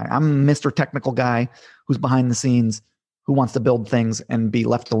not that guy. I'm Mr. Technical guy who's behind the scenes, who wants to build things and be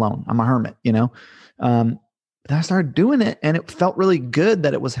left alone. I'm a hermit, But I started doing it and it felt really good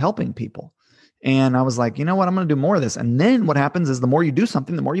that it was helping people. And I was like, you know what, I'm going to do more of this. And then what happens is the more you do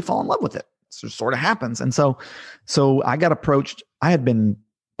something, the more you fall in love with it. So it sort of happens. And so I got approached. I had been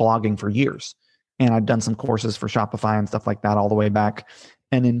blogging for years and I'd done some courses for Shopify and stuff like that all the way back.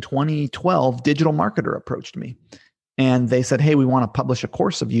 And in 2012, Digital Marketer approached me and they said, hey, we want to publish a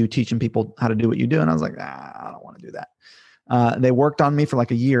course of you teaching people how to do what you do. And I was like, I don't want to do that. They worked on me for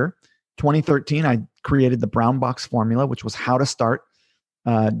like a year. 2013, I created the brown box formula, which was how to start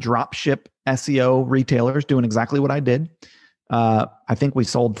drop ship SEO retailers doing exactly what I did. I think we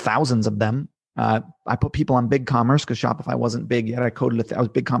sold thousands of them. I put people on BigCommerce because Shopify wasn't big yet. I coded it. I was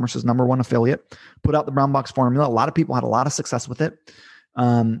BigCommerce's #1 affiliate. Put out the brown box formula. A lot of people had a lot of success with it.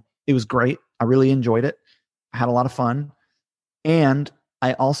 It was great. I really enjoyed it. I had a lot of fun. And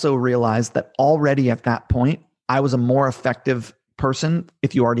I also realized that already at that point, I was a more effective person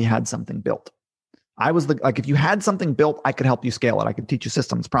if you already had something built. I was if you had something built, I could help you scale it. I could teach you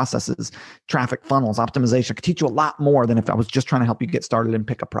systems, processes, traffic funnels, optimization. I could teach you a lot more than if I was just trying to help you get started and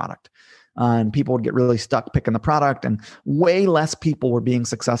pick a product. And people would get really stuck picking the product, and way less people were being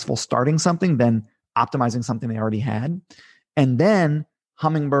successful starting something than optimizing something they already had. And then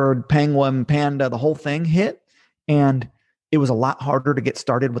Hummingbird, Penguin, Panda, the whole thing hit. And it was a lot harder to get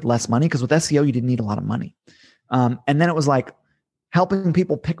started with less money because with SEO, you didn't need a lot of money. And then it was like, helping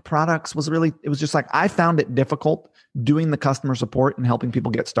people pick products it was just like, I found it difficult doing the customer support and helping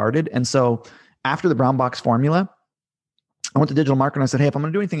people get started. And so after the brown box formula, I went to Digital Marketer and I said, hey, if I'm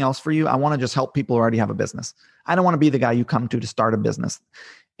going to do anything else for you, I want to just help people who already have a business. I don't want to be the guy you come to start a business.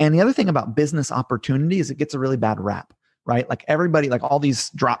 And the other thing about business opportunity is it gets a really bad rap, right? Like everybody, like all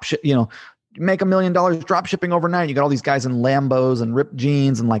these drop ship, you make $1 million drop shipping overnight. You got all these guys in Lambos and ripped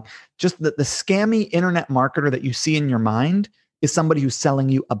jeans and like just the scammy internet marketer that you see in your mind is somebody who's selling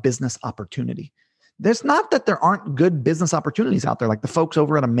you a business opportunity. There's not that there aren't good business opportunities out there. Like the folks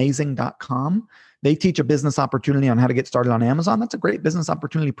over at amazing.com, they teach a business opportunity on how to get started on Amazon. That's a great business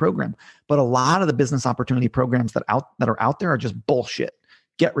opportunity program. But a lot of the business opportunity programs that are out there are just bullshit,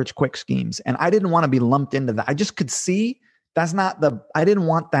 get rich quick schemes. And I didn't want to be lumped into that. I just could see I didn't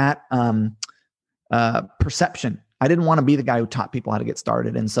want that perception. I didn't want to be the guy who taught people how to get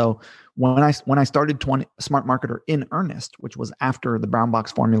started. And so when I started Smart Marketer in earnest, which was after the brown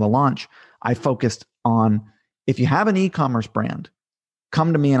box formula launch, I focused on, if you have an e-commerce brand,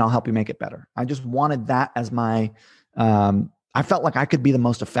 come to me and I'll help you make it better. I just wanted that as my, I felt like I could be the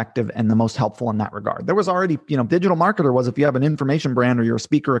most effective and the most helpful in that regard. There was already, Digital Marketer was, if you have an information brand or you're a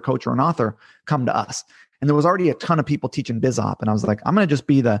speaker, a coach, or an author, come to us. And there was already a ton of people teaching BizOp. And I was like, I'm going to just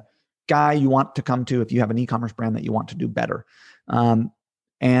be the guy you want to come to if you have an e-commerce brand that you want to do better.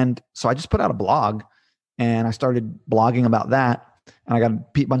 And so I just put out a blog and I started blogging about that. And I got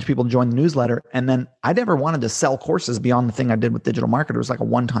a bunch of people to join the newsletter. And then I never wanted to sell courses beyond the thing I did with Digital Marketer. It was like a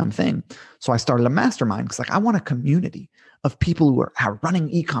one-time thing. So I started a mastermind because I want a community of people who are running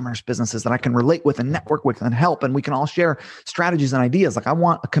e-commerce businesses that I can relate with and network with and help. And we can all share strategies and ideas. I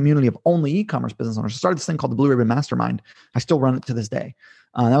want a community of only e-commerce business owners. I started this thing called the Blue Ribbon Mastermind. I still run it to this day.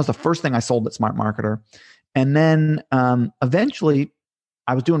 That was the first thing I sold at Smart Marketer. And then eventually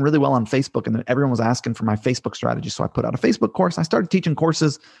I was doing really well on Facebook, and everyone was asking for my Facebook strategy. So I put out a Facebook course. I started teaching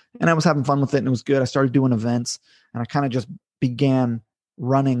courses, and I was having fun with it, and it was good. I started doing events, and I kind of just began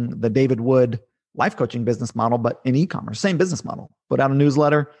running the David Wood life coaching business model, but in e-commerce, same business model. Put out a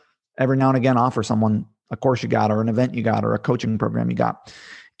newsletter, every now and again offer someone a course you got, or an event you got, or a coaching program you got.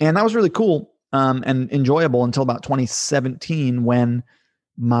 And that was really cool and enjoyable until about 2017, when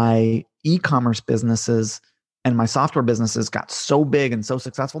my e-commerce businesses and my software businesses got so big and so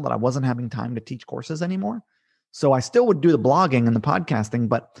successful that I wasn't having time to teach courses anymore. So I still would do the blogging and the podcasting,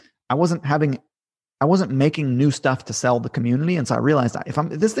 but I wasn't making new stuff to sell the community. And so I realized that if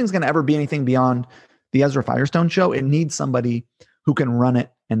this thing's going to ever be anything beyond the Ezra Firestone show, it needs somebody who can run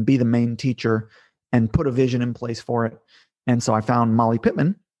it and be the main teacher and put a vision in place for it. And so I found Molly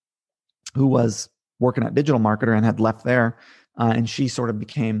Pittman, who was working at Digital Marketer and had left there. And she sort of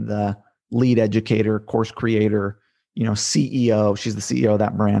became the lead educator, course creator, CEO. She's the CEO of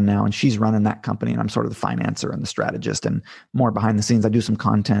that brand now, and she's running that company. And I'm sort of the financer and the strategist and more behind the scenes. I do some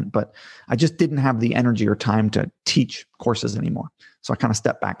content, but I just didn't have the energy or time to teach courses anymore. So I kind of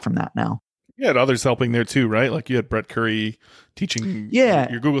stepped back from that now. You had others helping there too, right? Like you had Brett Curry teaching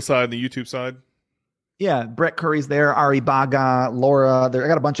your Google side and the YouTube side. Yeah, Brett Curry's there, Ari Baga, Laura. I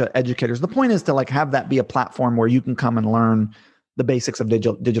got a bunch of educators. The point is to have that be a platform where you can come and learn the basics of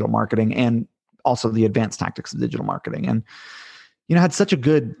digital marketing and also the advanced tactics of digital marketing. And, I had such a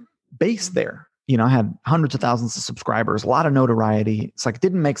good base there. I had hundreds of thousands of subscribers, a lot of notoriety. It's it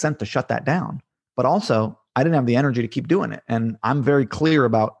didn't make sense to shut that down. But also, I didn't have the energy to keep doing it. And I'm very clear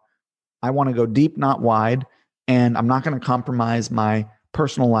about, I want to go deep, not wide. And I'm not going to compromise my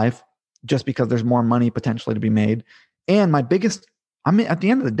personal life just because there's more money potentially to be made. And at the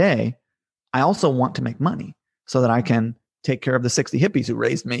end of the day, I also want to make money so that I can take care of the 60 hippies who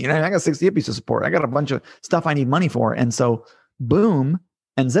raised me. I got 60 hippies to support. I got a bunch of stuff I need money for. And so Boom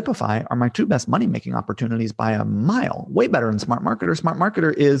and Zipify are my two best money-making opportunities by a mile, way better than Smart Marketer. Smart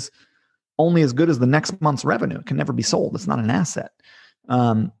Marketer is only as good as the next month's revenue. It can never be sold. It's not an asset.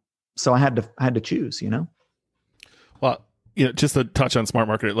 So I had to choose, Well, just to touch on Smart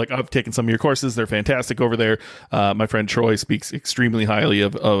Marketer, I've taken some of your courses. They're fantastic over there. My friend Troy speaks extremely highly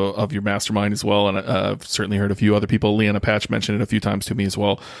of your mastermind as well. And I've certainly heard a few other people. Leanna Patch mentioned it a few times to me as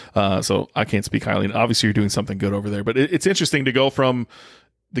well. So I can't speak highly. And obviously you're doing something good over there, but it's interesting to go from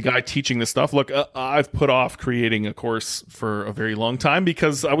the guy teaching this stuff. Look, I've put off creating a course for a very long time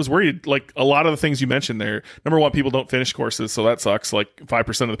because I was worried, a lot of the things you mentioned there. Number one, people don't finish courses, so that sucks.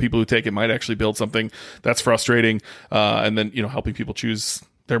 5% of the people who take it might actually build something. That's frustrating. And then, helping people choose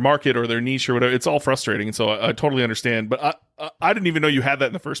their market or their niche or whatever, it's all frustrating. And so I totally understand. But I didn't even know you had that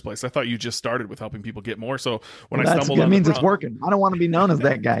in the first place. I thought you just started with helping people get more. So when I stumbled on it means it's working. I don't want to be known as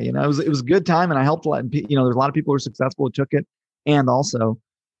that guy. It was a good time, and I helped a lot. There's a lot of people who are successful who took it. And also,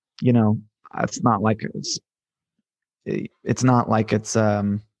 it's not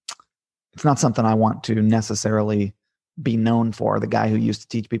something I want to necessarily be known for. The guy who used to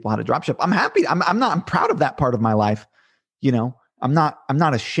teach people how to dropship. I'm happy. I'm proud of that part of my life. I'm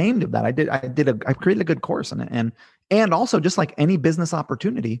not ashamed of that. I created a good course and also, just like any business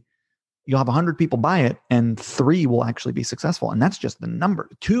opportunity, you'll have 100 people buy it and 3 will actually be successful. And that's just the number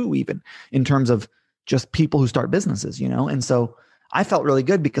 2, even in terms of just people who start businesses, And so I felt really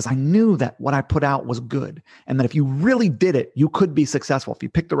good because I knew that what I put out was good, and that if you really did it, you could be successful. If you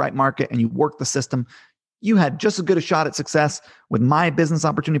picked the right market and you worked the system, you had just as good a shot at success with my business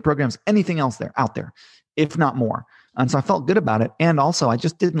opportunity programs, anything else out there, if not more. And so I felt good about it. And also, I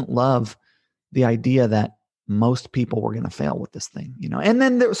just didn't love the idea that most people were going to fail with this thing, And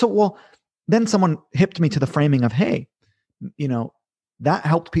then then someone hipped me to the framing of, hey, that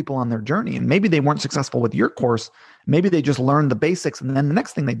helped people on their journey. And maybe they weren't successful with your course. Maybe they just learned the basics. And then the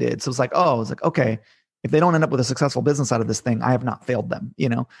next thing they did. So it's okay, if they don't end up with a successful business out of this thing, I have not failed them,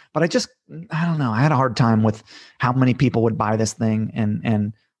 But I don't know. I had a hard time with how many people would buy this thing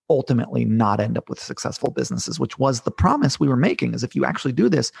and ultimately not end up with successful businesses, which was the promise we were making, is if you actually do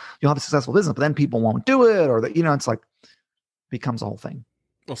this, you'll have a successful business, but then people won't do it, or that, it's becomes a whole thing.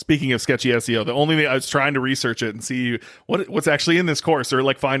 Well, speaking of sketchy SEO, the only thing I was trying to research it and see what's actually in this course, or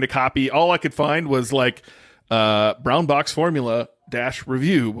find a copy. All I could find was brown box formula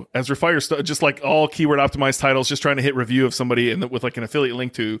 -review, Ezra Firestone, just all keyword optimized titles, just trying to hit review of somebody with an affiliate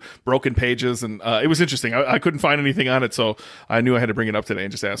link to broken pages. And it was interesting. I couldn't find anything on it. So I knew I had to bring it up today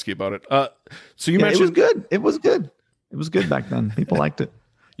and just ask you about it. So you mentioned it was good. It was good. It was good back then. People liked it.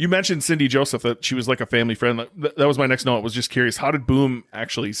 You mentioned Cindy Joseph, that she was like a family friend. That was my next note. I was just curious, how did Boom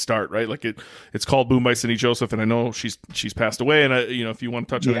actually start? Right, like it's called Boom by Cindy Joseph, and I know she's passed away. And if you want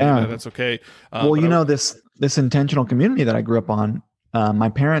to touch on any of that, that's okay. Well, this intentional community that I grew up on, my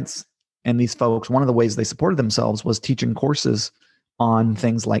parents and these folks, one of the ways they supported themselves was teaching courses on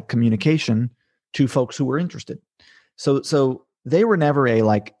things like communication to folks who were interested. So they were never a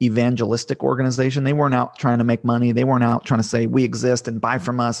like evangelistic organization. They weren't out trying to make money. They weren't out trying to say we exist and buy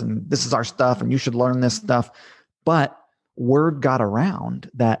from us and this is our stuff and you should learn this stuff. But word got around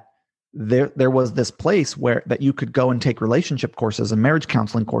that there was this place where that you could go and take relationship courses and marriage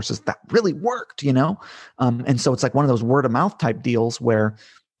counseling courses that really worked, and so it's like one of those word of mouth type deals where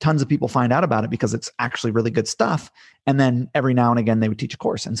tons of people find out about it because it's actually really good stuff. And then every now and again they would teach a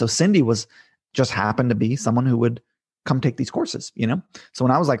course. And so Cindy just happened to be someone who would come take these courses, So when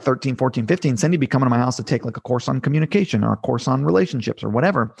I was like 13, 14, 15, Cindy would be coming to my house to take like a course on communication or a course on relationships or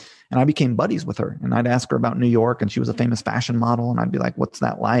whatever. And I became buddies with her and I'd ask her about New York and she was a famous fashion model. And I'd be like, what's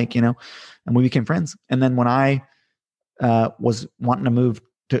that like? And we became friends. And then when I was wanting to move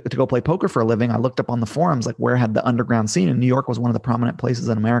to go play poker for a living, I looked up on the forums, like where had the underground scene, and New York was one of the prominent places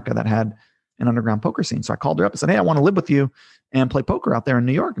in America that had an underground poker scene. So I called her up and said, hey, I want to live with you and play poker out there in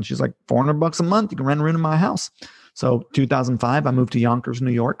New York. And she's like, $400 a month. You can rent a room in my house. So 2005, I moved to Yonkers,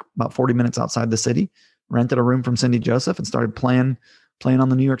 New York, about 40 minutes outside the city, rented a room from Cindy Joseph and started playing on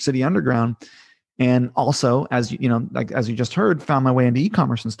the New York City underground. And also, as you just heard, found my way into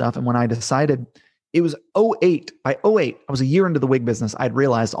e-commerce and stuff. And when I decided, it was 2008. By 2008, I was a year into the wig business. I'd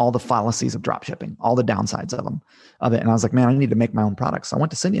realized all the fallacies of drop shipping, all the downsides of it. And I was like, man, I need to make my own products. So I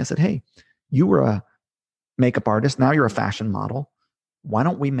went to Cindy. I said, hey, you were a makeup artist. Now you're a fashion model. Why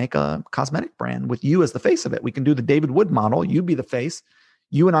don't we make a cosmetic brand with you as the face of it? We can do the David Wood model. You be the face.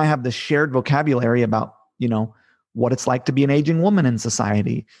 You and I have this shared vocabulary about, what it's like to be an aging woman in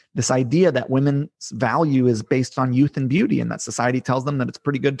society. This idea that women's value is based on youth and beauty, and that society tells them that it's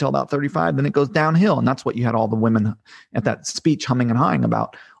pretty good till about 35, then it goes downhill. And that's what you had all the women at that speech humming and hawing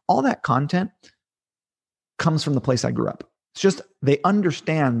about. All that content comes from the place I grew up. It's just, they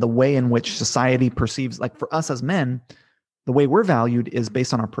understand the way in which society perceives, like for us as men, the way we're valued is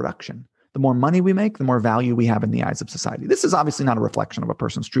based on our production. The more money we make, the more value we have in the eyes of society. This is obviously not a reflection of a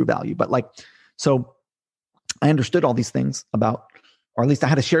person's true value, but so I understood all these things about, or at least I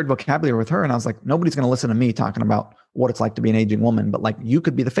had a shared vocabulary with her. And I was like, nobody's going to listen to me talking about what it's like to be an aging woman, but like you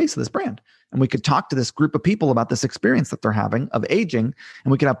could be the face of this brand. And we could talk to this group of people about this experience that they're having of aging.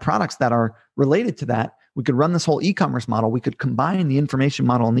 And we could have products that are related to that. We could run this whole e-commerce model. We could combine the information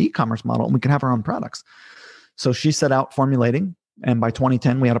model and the e-commerce model, and we could have our own products. So she set out formulating, and by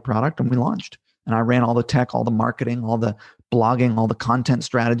 2010, we had a product and we launched. And I ran all the tech, all the marketing, all the blogging, all the content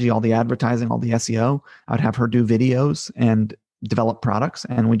strategy, all the advertising, all the SEO. I'd have her do videos and develop products,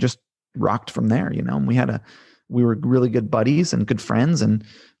 and we just rocked from there, And we were really good buddies and good friends, and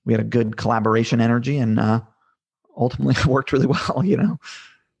we had a good collaboration energy, and ultimately it worked really well, Do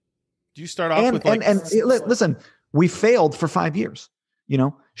you start off with like... And listen, we failed for 5 years.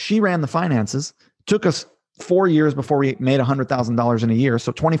 She ran the finances, took us 4 years before we made $100,000 in a year.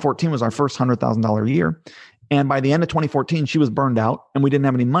 So 2014 was our first $100,000 a year. And by the end of 2014, she was burned out and we didn't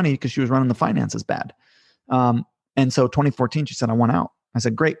have any money because she was running the finances bad. And so 2014, she said, I want out. I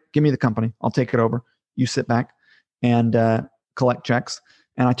said, great, give me the company. I'll take it over. You sit back and collect checks.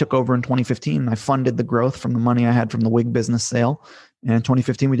 And I took over in 2015 and I funded the growth from the money I had from the wig business sale. And in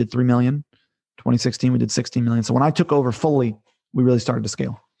 2015, we did 3 million. 2016, we did 16 million. So when I took over fully, we really started to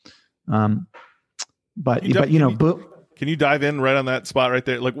scale. Can you dive in right on that spot right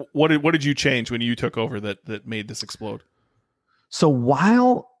there? Like what did you change when you took over that made this explode? So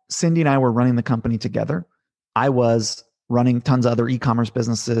while Cindy and I were running the company together, I was running tons of other e-commerce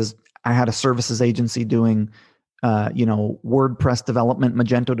businesses. I had a services agency doing, WordPress development,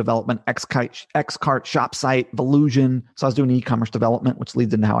 Magento development, Xcart, shop site, Volusion. So I was doing e-commerce development, which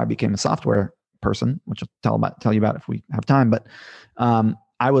leads into how I became a software person, which I'll tell you about if we have time. But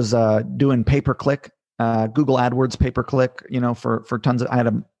I was doing pay-per-click, Google AdWords pay-per-click, for tons of, I had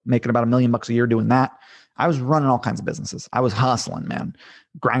to make it about $1 million a year doing that. I was running all kinds of businesses. I was hustling, man,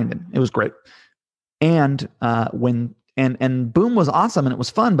 grinding. It was great. And and Boom was awesome and it was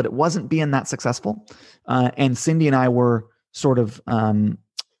fun, but it wasn't being that successful. And Cindy and I were sort of,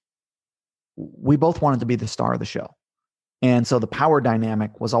 we both wanted to be the star of the show. And so the power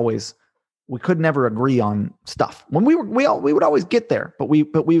dynamic was always, we could never agree on stuff. When we would always get there, but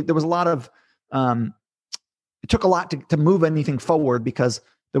there was a lot of, it took a lot to move anything forward because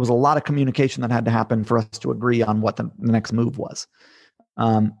there was a lot of communication that had to happen for us to agree on what the next move was.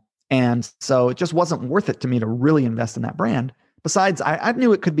 And so it just wasn't worth it to me to really invest in that brand besides, I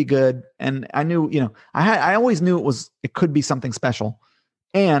knew it could be good, and I knew, I always knew it could be something special,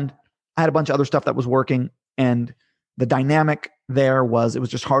 and I had a bunch of other stuff that was working, and the dynamic there was, it was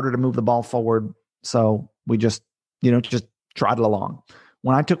just harder to move the ball forward. So we just trotted along.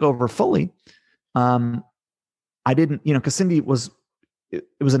 When I took over fully, I didn't, because Cindy it was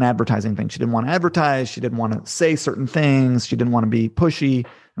an advertising thing. She didn't want to advertise. She didn't want to say certain things. She didn't want to be pushy.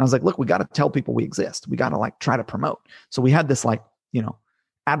 And I was like, look, we got to tell people we exist. We got to try to promote. So we had this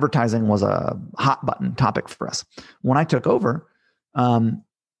advertising was a hot button topic for us. When I took over,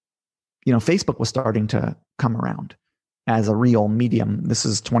 Facebook was starting to come around as a real medium. This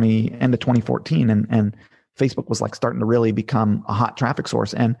is end of 2014. And Facebook was starting to really become a hot traffic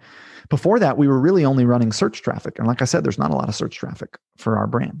source. And before that, we were really only running search traffic. And like I said, there's not a lot of search traffic for our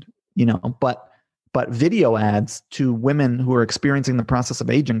brand, but video ads to women who are experiencing the process of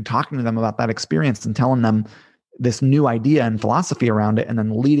aging, talking to them about that experience and telling them this new idea and philosophy around it, and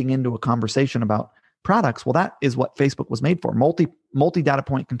then leading into a conversation about products. Well, that is what Facebook was made for, multi data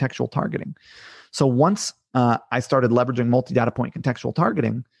point contextual targeting. So once I started leveraging multi data point contextual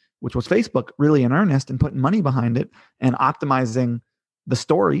targeting, which was Facebook really in earnest and putting money behind it and optimizing the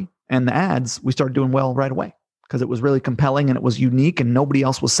story and the ads, we started doing well right away because it was really compelling and it was unique and nobody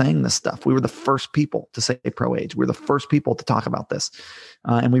else was saying this stuff. We were the first people to say pro age. We were the first people to talk about this.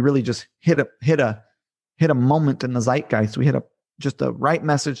 And we really just hit a moment in the zeitgeist. We hit just the right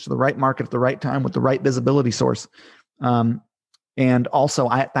message to the right market at the right time with the right visibility source. And also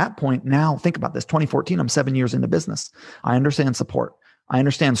at that point, now think about this, 2014, I'm 7 years into business. I understand support. I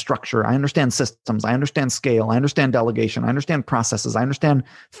understand structure. I understand systems. I understand scale. I understand delegation. I understand processes. I understand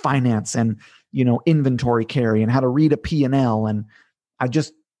finance and, inventory carry and how to read a P&L. And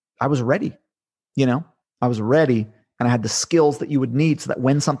I was ready, I was ready, and I had the skills that you would need so that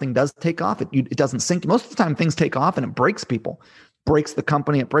when something does take off, it doesn't sink. Most of the time things take off and it breaks people, breaks the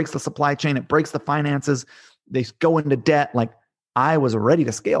company. It breaks the supply chain. It breaks the finances. They go into debt. I was ready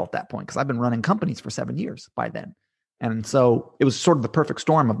to scale at that point because I've been running companies for 7 years by then. And so it was sort of the perfect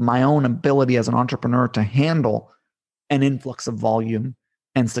storm of my own ability as an entrepreneur to handle an influx of volume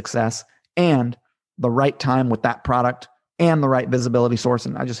and success and the right time with that product and the right visibility source.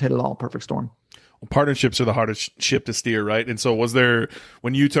 And I just hit it all, perfect storm. Well, partnerships are the hardest ship to steer, right? And so was there,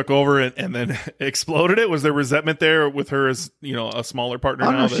 when you took over and then exploded it, was there resentment there with her as, a smaller partner?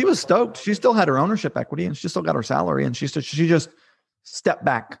 Oh, no, she was stoked. She still had her ownership equity and she still got her salary. And she just stepped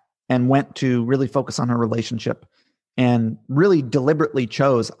back and went to really focus on her relationship. And really deliberately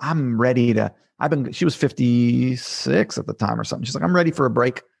chose, she was 56 at the time or something. She's like, I'm ready for a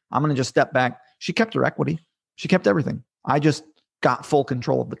break. I'm going to just step back. She kept her equity. She kept everything. I just got full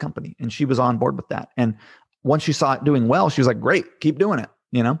control of the company and she was on board with that. And once she saw it doing well, she was like, great, keep doing it.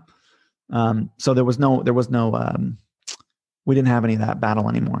 So there was no, we didn't have any of that battle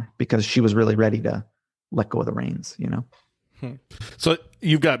anymore because she was really ready to let go of the reins, So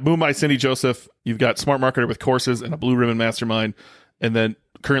you've got Boom by Cindy Joseph, you've got Smart Marketer with courses and a Blue Ribbon Mastermind, and then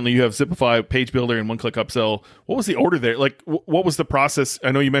currently you have Zipify, Page Builder, and One-Click Upsell. What was the order there? What was the process?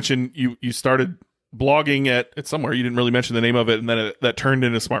 I know you mentioned you started blogging at somewhere. You didn't really mention the name of it, and then that turned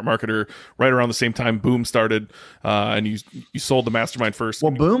into Smart Marketer right around the same time Boom started, and you sold the Mastermind first.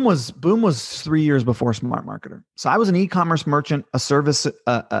 Well, Boom was 3 years before Smart Marketer. So I was an e-commerce merchant, a service,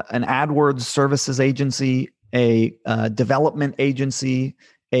 an AdWords services agency, a development agency,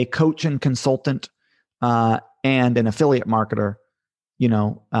 a coach and consultant, and an affiliate marketer,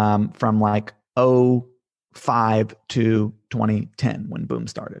 from 05 to 2010 when Boom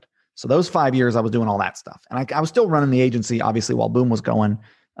started. So those 5 years I was doing all that stuff. And I was still running the agency, obviously, while Boom was going,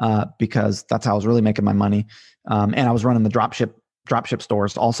 because that's how I was really making my money. And I was running the dropship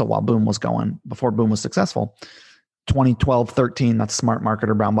stores also while Boom was going, before Boom was successful. 2012, 13, that's Smart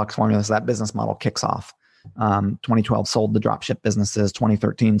Marketer, Brown Box Formula. So that business model kicks off. 2012 sold the dropship businesses.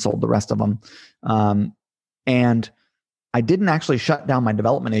 2013 sold the rest of them. And I didn't actually shut down my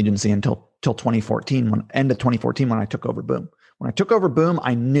development agency until 2014, end of 2014, when I took over Boom. When I took over Boom,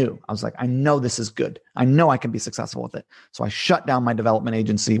 I was like, I know this is good. I know I can be successful with it. So I shut down my development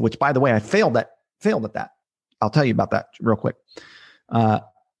agency, which, by the way, I failed at that. I'll tell you about that real quick.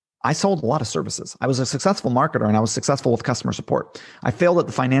 I sold a lot of services. I was a successful marketer and I was successful with customer support. I failed at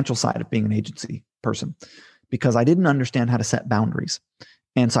the financial side of being an agency person because I didn't understand how to set boundaries.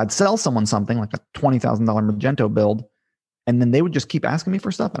 And so I'd sell someone something like a $20,000 Magento build, and then they would just keep asking me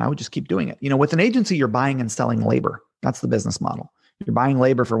for stuff and I would just keep doing it. With an agency, you're buying and selling labor. That's the business model. You're buying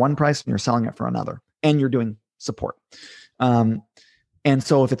labor for one price and you're selling it for another, and you're doing support. And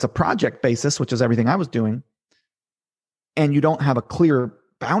so if it's a project basis, which is everything I was doing, and you don't have a clear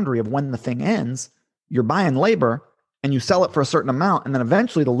boundary of when the thing ends, you're buying labor and you sell it for a certain amount, and then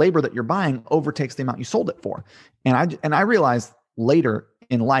eventually the labor that you're buying overtakes the amount you sold it for. And I realized later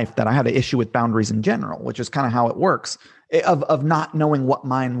in life that I had an issue with boundaries in general, which is kind of how it works, of not knowing what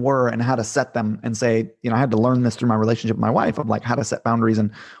mine were and how to set them, and say, I had to learn this through my relationship with my wife, of like how to set boundaries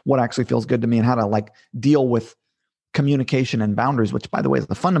and what actually feels good to me, and how to like deal with communication and boundaries, which by the way is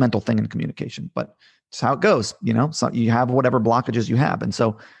the fundamental thing in communication, but it's how it goes. So you have whatever blockages you have. And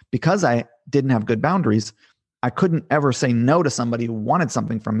so because I didn't have good boundaries, I couldn't ever say no to somebody who wanted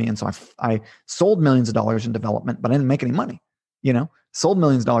something from me. And so I sold millions of dollars in development, but I didn't make any money, sold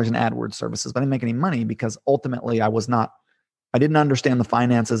millions of dollars in AdWords services, but I didn't make any money because ultimately I didn't understand the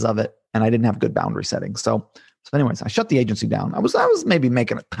finances of it, and I didn't have good boundary settings. So anyways, I shut the agency down. I was maybe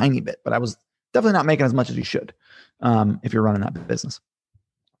making a tiny bit, but I was definitely not making as much as you should if you're running that business.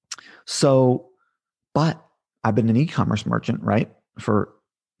 So, but I've been an e-commerce merchant, right, for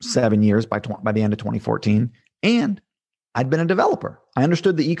 7 years by the end of 2014. And I'd been a developer. I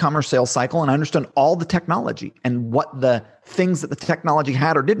understood the e-commerce sales cycle, and I understood all the technology and what the things that the technology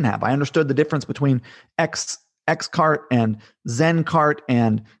had or didn't have. I understood the difference between Xcart and ZenCart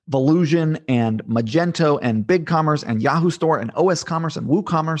and Volusion and Magento and BigCommerce and Yahoo Store and OS Commerce and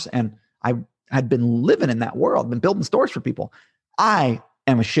WooCommerce. And I had been living in that world, been building stores for people. I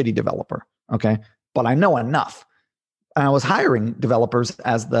am a shitty developer, okay? But I know enough. And I was hiring developers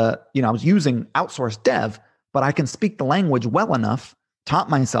as I was using outsourced dev, but I can speak the language well enough, taught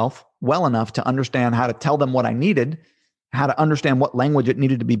myself well enough to understand how to tell them what I needed, how to understand what language it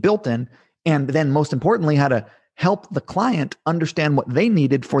needed to be built in, and then most importantly, how to help the client understand what they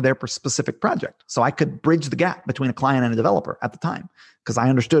needed for their specific project. So I could bridge the gap between a client and a developer at the time because I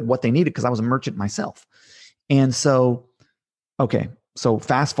understood what they needed because I was a merchant myself. And so, okay, so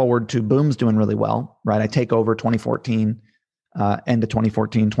fast forward to Boom's doing really well, right? I take over 2014, end of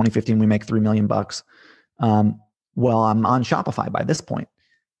 2014, 2015, we make $3 million. Well, I'm on Shopify by this point,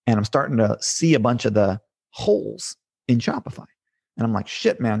 and I'm starting to see a bunch of the holes in Shopify. And I'm like,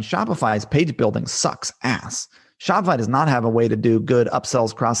 shit, man, Shopify's page building sucks ass. Shopify does not have a way to do good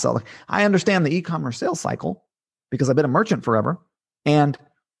upsells, cross-sell. I understand the e-commerce sales cycle because I've been a merchant forever, and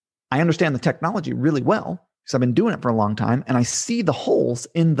I understand the technology really well because I've been doing it for a long time, and I see the holes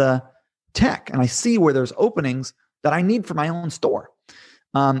in the tech, and I see where there's openings that I need for my own store.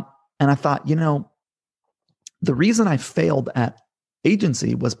 And I thought, the reason I failed at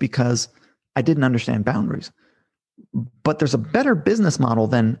agency was because I didn't understand boundaries. But there's a better business model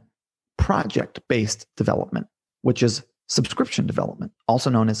than project-based development, which is subscription development,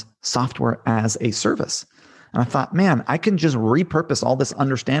 also known as software as a service. And I thought, man, I can just repurpose all this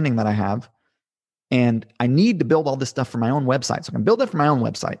understanding that I have, and I need to build all this stuff for my own website. So I can build it for my own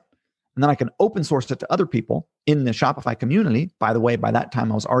website, and then I can open source it to other people in the Shopify community. By the way, by that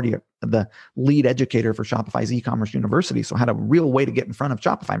time, I was already the lead educator for Shopify's e-commerce university, so I had a real way to get in front of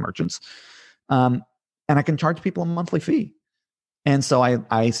Shopify merchants. And I can charge people a monthly fee. And so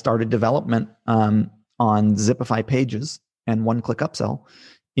I started development on Zipify pages and one-click upsell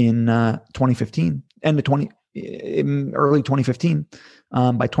in 2015, early 2015.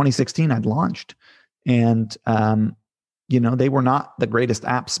 By 2016, I'd launched. And, they were not the greatest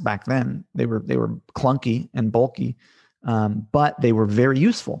apps back then. They were clunky and bulky, but they were very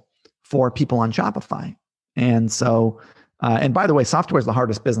useful for people on Shopify. And so, and by the way, software is the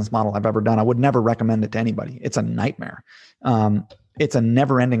hardest business model I've ever done. I would never recommend it to anybody. It's a nightmare. It's a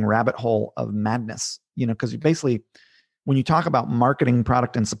never-ending rabbit hole of madness, because basically, when you talk about marketing,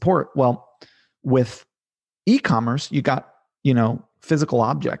 product, and support, well, with e-commerce, you got, physical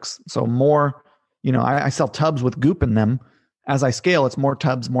objects. So more, I sell tubs with goop in them. As I scale, it's more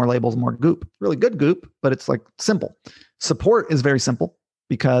tubs, more labels, more goop. Really good goop, but it's like simple. Support is very simple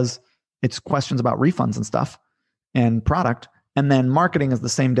because it's questions about refunds and stuff and product. And then marketing is the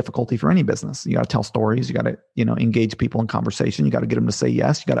same difficulty for any business. You got to tell stories. You got to, engage people in conversation. You got to get them to say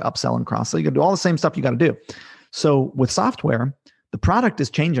yes. You got to upsell and cross-sell. You got to do all the same stuff you got to do. So with software, the product is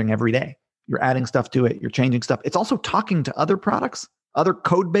changing every day. You're adding stuff to it. You're changing stuff. It's also talking to other products, other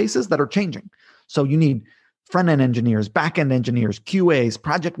code bases that are changing. So you need front-end engineers, back-end engineers, QAs,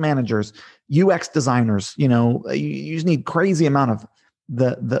 project managers, UX designers. You just need crazy amount of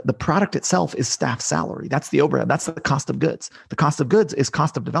the product itself is staff salary. That's the overhead. That's the cost of goods. The cost of goods is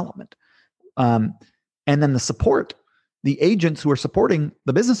cost of development. And then the support, the agents who are supporting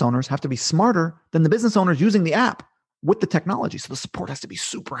the business owners have to be smarter than the business owners using the app with the technology. So the support has to be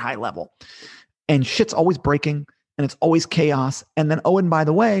super high level. And shit's always breaking and it's always chaos. And then, and by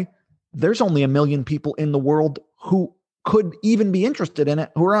the way, there's only 1 million people in the world who could even be interested in it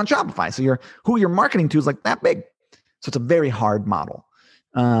who are on Shopify. So who you're marketing to is like that big. So it's a very hard model.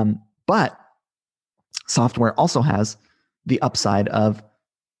 But Software also has the upside of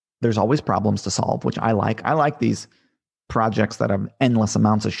there's always problems to solve, which I like. I like these projects that have endless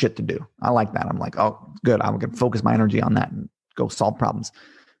amounts of shit to do. I like that. I'm like, oh, good. I'm going to focus my energy on that and go solve problems.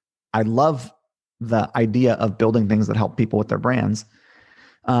 I love the idea of building things that help people with their brands.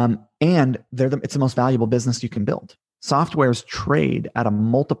 And it's the most valuable business you can build. Softwares trade at a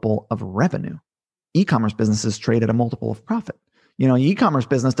multiple of revenue. E-commerce businesses trade at a multiple of profit. E-commerce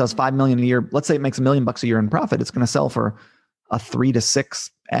business does $5 million a year. Let's say it makes $1 million a year in profit. It's going to sell for a 3 to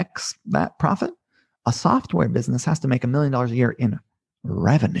 6x that profit. A software business has to make $1 million a year in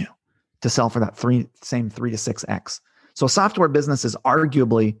revenue to sell for that same 3 to 6x. So a software business is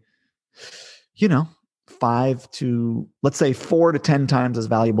arguably, 5 to, let's say 4 to 10 times as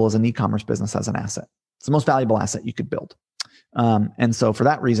valuable as an e-commerce business as an asset. It's the most valuable asset you could build. And so for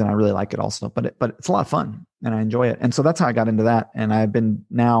that reason, I really like it also, but it's a lot of fun and I enjoy it. And so that's how I got into that. And I've been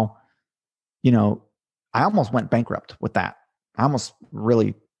now, I almost went bankrupt with that. That was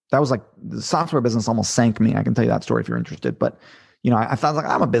like the software business almost sank me. I can tell you that story if you're interested, but I thought like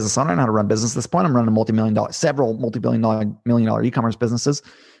I'm a business owner. I know how to run business. At this point, I'm running several multi-billion dollar e-commerce businesses.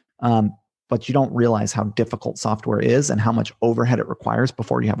 But you don't realize how difficult software is and how much overhead it requires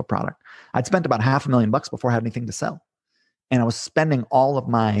before you have a product. I'd spent about $500,000 before I had anything to sell. And I was spending all of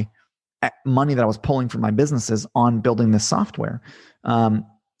my money that I was pulling from my businesses on building this software. I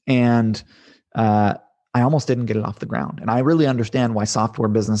almost didn't get it off the ground. And I really understand why software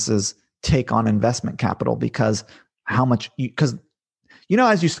businesses take on investment capital because as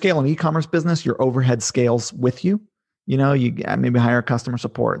you scale an e-commerce business, your overhead scales with you. You maybe hire customer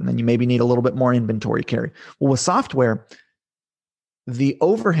support and then you maybe need a little bit more inventory carry. Well, with software, the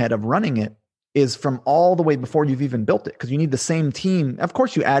overhead of running it is from all the way before you've even built it because you need the same team. Of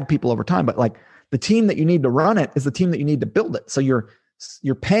course, you add people over time, but like the team that you need to run it is the team that you need to build it. So you're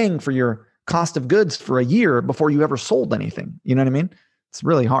paying for your cost of goods for a year before you ever sold anything. You know what I mean? It's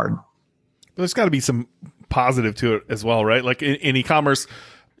really hard. But there's got to be some positive to it as well, right? Like in e-commerce,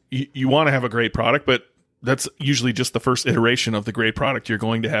 you want to have a great product, but that's usually just the first iteration of the great product you're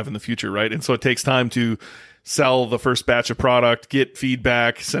going to have in the future, right? And so it takes time to sell the first batch of product, get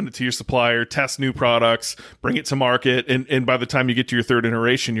feedback, send it to your supplier, test new products, bring it to market. And by the time you get to your third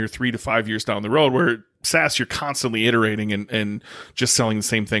iteration, you're 3 to 5 years down the road, where SaaS, you're constantly iterating and just selling the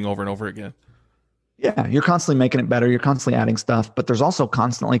same thing over and over again. Yeah, you're constantly making it better. You're constantly adding stuff, but there's also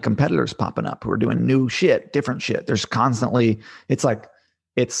constantly competitors popping up who are doing new shit, different shit. There's constantly, it's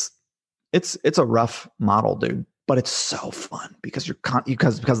a rough model, dude, but it's so fun because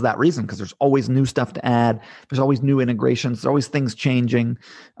because of that reason, because there's always new stuff to add. There's always new integrations. There's always things changing.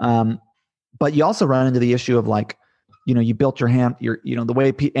 But you also run into the issue of like, you built the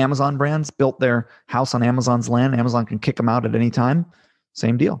way Amazon brands built their house on Amazon's land, Amazon can kick them out at any time.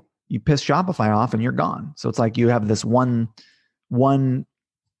 Same deal. You piss Shopify off and you're gone. So it's like you have this you're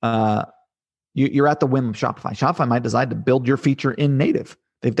at the whim of Shopify. Shopify might decide to build your feature in native.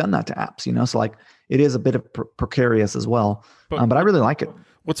 They've done that to apps, so like it is a bit of precarious as well. But I really like it.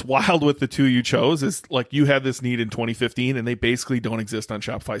 What's wild with the two you chose is like you had this need in 2015 and they basically don't exist on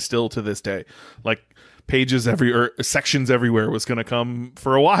Shopify still to this day. Like pages sections everywhere was going to come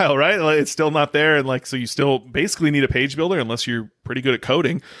for a while, right? Like it's still not there. And like, so you still basically need a page builder unless you're pretty good at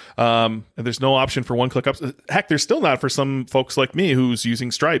coding. And there's no option for one-click ups. Heck, there's still not for some folks like me who's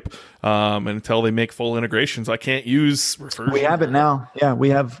using Stripe. And until they make full integrations, I can't use Reversion. We have it now. Yeah, we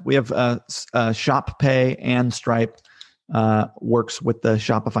have Shop Pay and Stripe works with the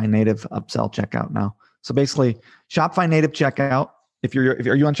Shopify native upsell checkout now. So basically, Shopify native checkout.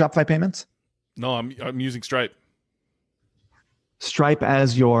 Are you on Shopify payments? No, I'm using Stripe. Stripe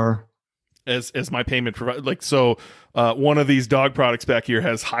as your as my payment provider. Like so, one of these dog products back here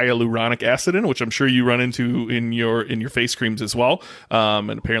has hyaluronic acid in it, which I'm sure you run into in your face creams as well.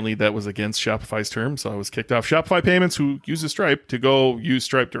 And apparently that was against Shopify's terms, so I was kicked off Shopify Payments, who uses Stripe, to go use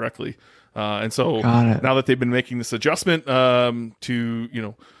Stripe directly. And so now that they've been making this adjustment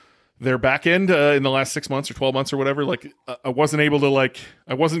to their back end in the last 6 months or 12 months or whatever, like I wasn't able to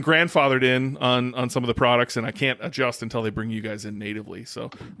I wasn't grandfathered in on some of the products, and I can't adjust until they bring you guys in natively. So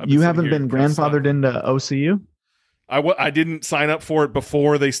you haven't been grandfathered into OCU? I didn't sign up for it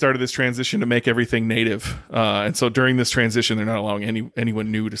before they started this transition to make everything native. And so during this transition, they're not allowing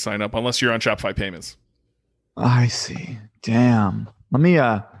anyone new to sign up unless you're on Shopify Payments. I see. Damn. Let me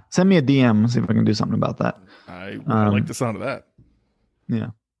send me a DM. See if I can do something about that. I like the sound of that. Yeah.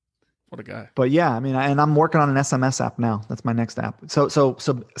 What a guy. But yeah, I mean, and I'm working on an SMS app now. That's my next app. So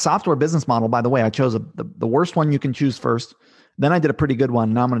software business model, by the way, I chose the worst one you can choose first. Then I did a pretty good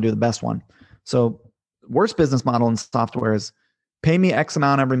one. Now I'm going to do the best one. So worst business model in software is pay me X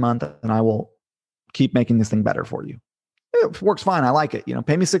amount every month and I will keep making this thing better for you. It works fine. I like it.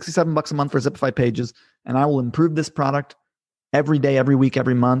 Pay me $67 a month for Zipify pages, and I will improve this product every day, every week,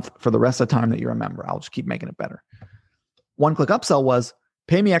 every month for the rest of the time that you're a member. I'll just keep making it better. One click upsell was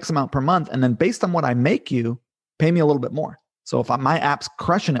pay me X amount per month, and then based on what I make you, pay me a little bit more. So if my app's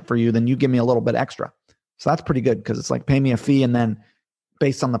crushing it for you, then you give me a little bit extra. So that's pretty good because it's like pay me a fee, and then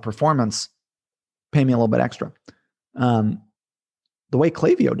based on the performance, pay me a little bit extra. The way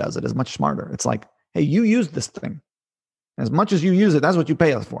Klaviyo does it is much smarter. It's like, hey, you use this thing. As much as you use it, that's what you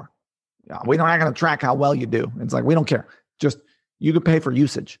pay us for. We're not going to track how well you do. It's like, we don't care. Just you can pay for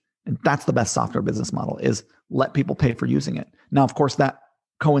usage. And that's the best software business model, is let people pay for using it. Now, of course, that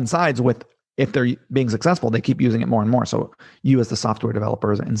coincides with if they're being successful, they keep using it more and more. So you as the software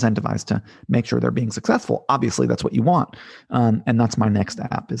developer is incentivized to make sure they're being successful. Obviously, that's what you want. And that's my next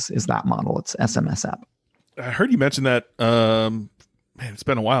app is that model. It's SMS app. I heard you mention that. Man, it's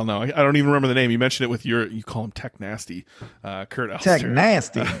been a while now. I don't even remember the name. You mentioned it with you call him Tech Nasty, Kurt Elster. Tech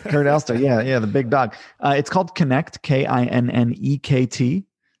Nasty, Kurt Elster. Yeah, the big dog. It's called Connect, Kinnekt.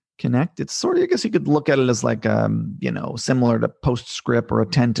 Connect. It's sort of, I guess you could look at it as like, similar to Postscript or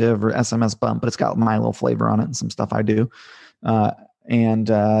Attentive or SMS Bump, but it's got my little flavor on it and some stuff I do. And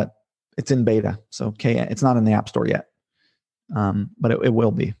it's in beta. So it's not in the App Store yet, but it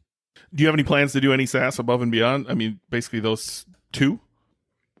will be. Do you have any plans to do any SaaS above and beyond? I mean, basically those two?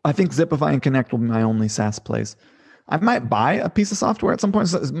 I think Zipify and Connect will be my only SaaS plays. I might buy a piece of software at some point.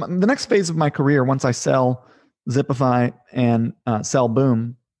 The next phase of my career, once I sell Zipify and sell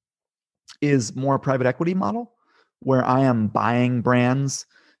Boom, is more a private equity model where I am buying brands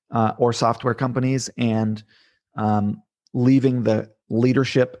or software companies and leaving the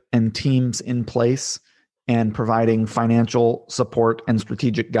leadership and teams in place and providing financial support and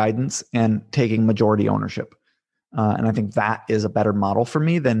strategic guidance and taking majority ownership. And I think that is a better model for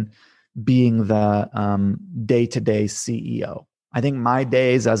me than being the day-to-day CEO. I think my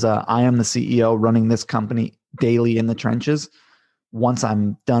days as I am the CEO running this company daily in the trenches, once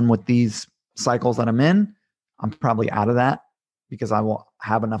I'm done with these cycles that I'm in, I'm probably out of that because I will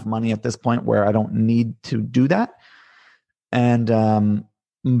have enough money at this point where I don't need to do that. And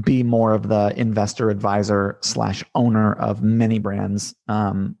be more of the investor advisor / owner of many brands,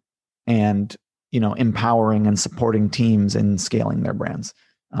 and empowering and supporting teams in scaling their brands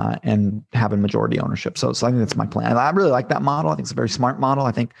and having majority ownership. So I think that's my plan. I really like that model. I think it's a very smart model.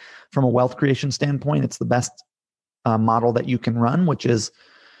 I think from a wealth creation standpoint, it's the best model that you can run, which is,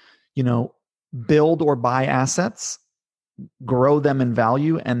 build or buy assets, grow them in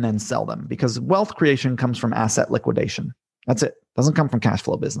value, and then sell them. Because wealth creation comes from asset liquidation. That's it. It doesn't come from cash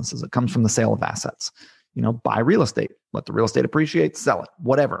flow businesses. It comes from the sale of assets. Buy real estate, let the real estate appreciate, sell it,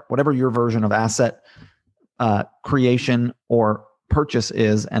 whatever your version of asset creation or purchase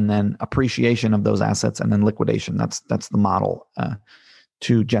is, and then appreciation of those assets and then liquidation. That's the model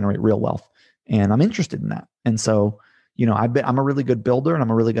to generate real wealth. And I'm interested in that. And so, I'm a really good builder and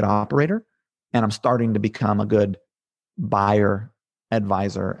I'm a really good operator, and I'm starting to become a good buyer,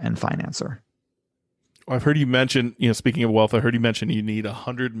 advisor, and financer. I've heard you mention, speaking of wealth, I heard you mention you need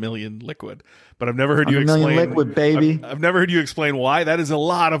 100 million liquid, but I've never heard you explain. 100 million liquid, baby. I've never heard you explain why that is a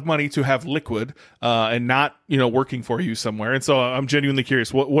lot of money to have liquid and not, working for you somewhere. And so I'm genuinely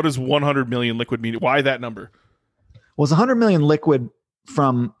curious, what does 100 million liquid mean? Why that number? Well, it's 100 million liquid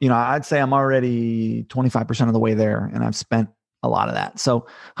from, I'd say I'm already 25% of the way there, and I've spent a lot of that. So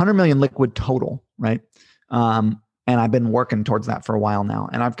 100 million liquid total, right? And I've been working towards that for a while now.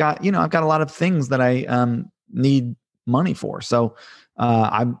 And I've got a lot of things that I need money for. So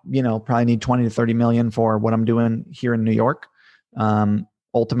I probably need 20 to 30 million for what I'm doing here in New York.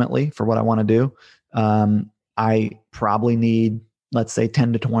 Ultimately, for what I want to do. I probably need, let's say,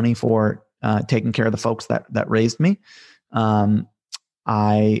 10 to 20 for taking care of the folks that raised me.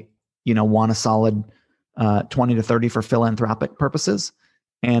 I want a solid 20 to 30 for philanthropic purposes.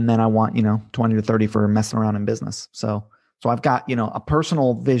 And then I want, 20 to 30 for messing around in business. So I've got, a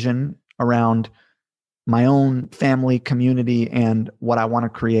personal vision around my own family, community, and what I want to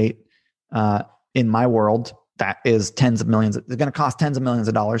create in my world. That is tens of millions. It's going to cost tens of millions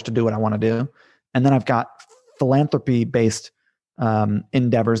of dollars to do what I want to do. And then I've got philanthropy-based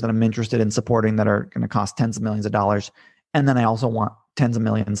endeavors that I'm interested in supporting that are going to cost tens of millions of dollars. And then I also want tens of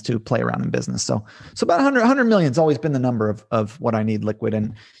millions to play around in business. So about 100 million has always been the number of what I need liquid.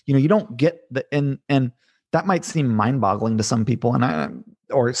 And, you don't get and that might seem mind boggling to some people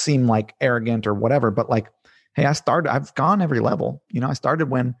or seem like arrogant or whatever, but like, hey, I've gone every level. I started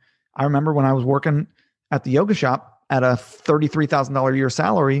when I was working at the yoga shop at a $33,000 a year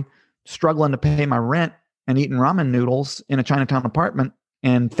salary, struggling to pay my rent and eating ramen noodles in a Chinatown apartment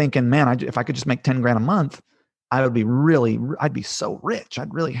and thinking, man, if I could just make 10 grand a month, I'd be so rich.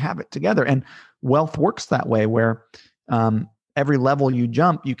 I'd really have it together. And wealth works that way, where every level you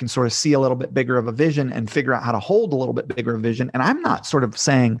jump, you can sort of see a little bit bigger of a vision and figure out how to hold a little bit bigger of vision. And I'm not sort of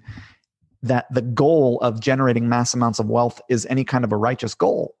saying that the goal of generating mass amounts of wealth is any kind of a righteous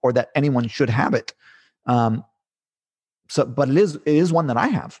goal, or that anyone should have it. But it is one that I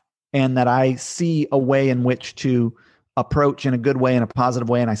have, and that I see a way in which to approach in a good way, in a positive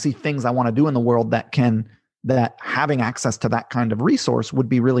way. And I see things I want to do in the world that having access to that kind of resource would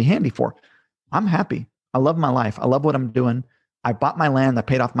be really handy for. I'm happy. I love my life. I love what I'm doing. I bought my land. I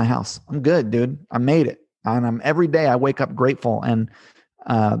paid off my house. I'm good, dude. I made it. And every day I wake up grateful and,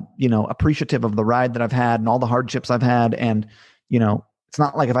 appreciative of the ride that I've had and all the hardships I've had. And, it's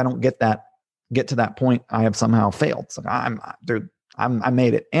not like if I don't get to that point, I have somehow failed. It's like, I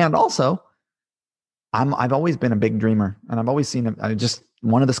made it. And also I've always been a big dreamer, and I've always seen it.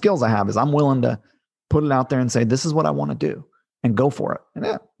 One of the skills I have is I'm willing to put it out there and say, this is what I want to do, and go for it.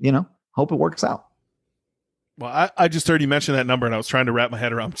 And hope it works out. Well, I just heard you mention that number, and I was trying to wrap my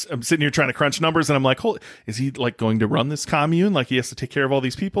head around. I'm sitting here trying to crunch numbers, and I'm like, is he like going to run this commune? Like he has to take care of all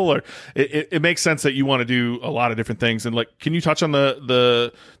these people? Or it makes sense that you want to do a lot of different things. And like, can you touch on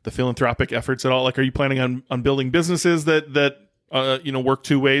the philanthropic efforts at all? Like, are you planning on building businesses that work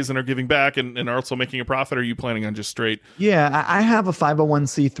two ways and are giving back and are also making a profit? Or are you planning on just straight? Yeah, I have a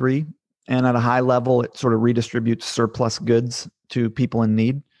 501c3, and at a high level, it sort of redistributes surplus goods to people in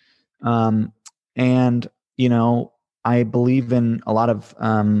need. I believe in a lot of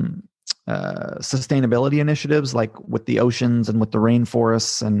sustainability initiatives, like with the oceans and with the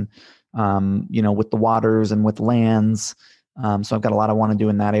rainforests and, with the waters and with lands. So I've got a lot I want to do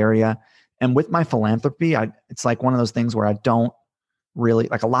in that area. And with my philanthropy, it's like one of those things where I don't really,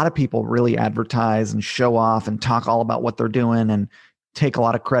 like, a lot of people really advertise and show off and talk all about what they're doing and take a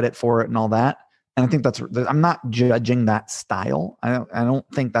lot of credit for it and all that. And I think I'm not judging that style. I don't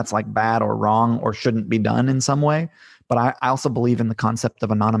think that's like bad or wrong or shouldn't be done in some way. But I also believe in the concept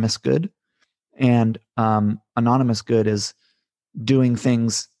of anonymous good. And anonymous good is doing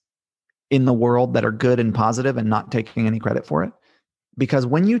things in the world that are good and positive and not taking any credit for it. Because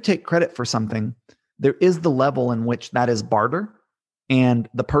when you take credit for something, there is the level in which that is barter. And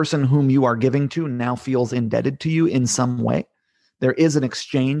the person whom you are giving to now feels indebted to you in some way. There is an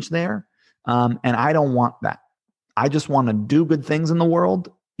exchange there. And I don't want that. I just want to do good things in the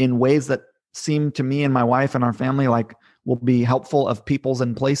world in ways that seem to me and my wife and our family like will be helpful of peoples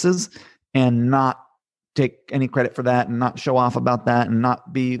and places, and not take any credit for that and not show off about that and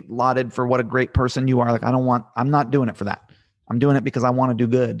not be lauded for what a great person you are. Like, I'm not doing it for that. I'm doing it because I want to do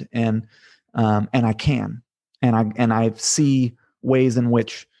good, and I can, and I see ways in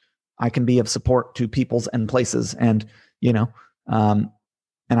which I can be of support to peoples and places, and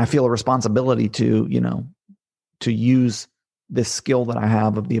and I feel a responsibility to use this skill that I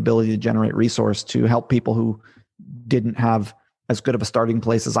have of the ability to generate resource to help people who didn't have as good of a starting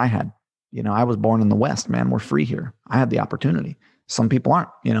place as I had. I was born in the West, man. We're free here. I had the opportunity. Some people aren't,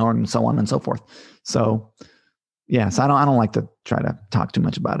 and so on and so forth. So yes, I don't like to try to talk too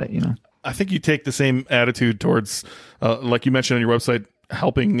much about it, I think you take the same attitude towards, like you mentioned on your website,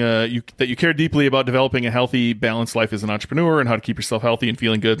 helping that you care deeply about developing a healthy, balanced life as an entrepreneur and how to keep yourself healthy and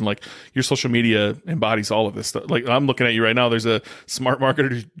feeling good. And like, your social media embodies all of this stuff. Like, I'm looking at you right now. There's a smart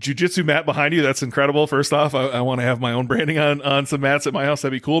marketer jiu-jitsu mat behind you. That's incredible. First off, I want to have my own branding on some mats at my house.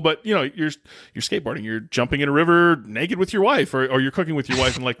 That'd be cool. But you're skateboarding, you're jumping in a river naked with your wife, or you're cooking with your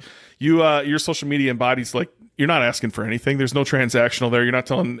wife. And like, your social media embodies, like, you're not asking for anything. There's no transactional there. You're not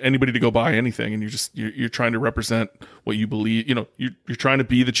telling anybody to go buy anything. And you're trying to represent what you believe. You're trying to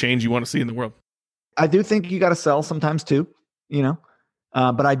be the change you want to see in the world. I do think you got to sell sometimes too,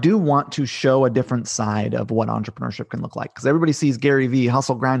 but I do want to show a different side of what entrepreneurship can look like. Because everybody sees Gary Vee,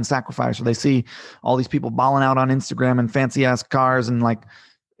 hustle, grind, sacrifice, or they see all these people balling out on Instagram and fancy ass cars. And like,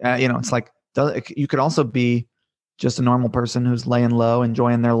 it's like, you could also be just a normal person who's laying low,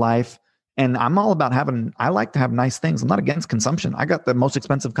 enjoying their life. And I'm all about I like to have nice things. I'm not against consumption. I got the most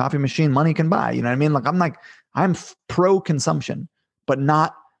expensive coffee machine money can buy. You know what I mean? Like, I'm pro consumption, but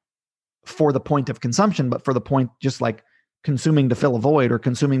not for the point of consumption, but for the point, just like consuming to fill a void, or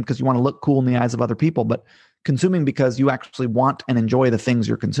consuming because you want to look cool in the eyes of other people, but consuming because you actually want and enjoy the things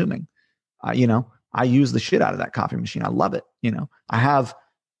you're consuming. I use the shit out of that coffee machine. I love it. I have,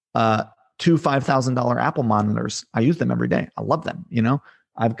 2 $5,000 Apple monitors. I use them every day. I love them.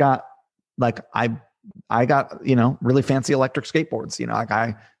 I've got, like, I got, really fancy electric skateboards, like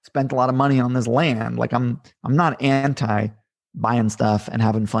I spent a lot of money on this land. Like, I'm not anti buying stuff and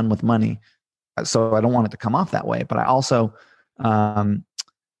having fun with money. So I don't want it to come off that way, but I also,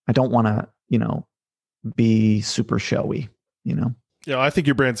 I don't want to, be super showy, Yeah, I think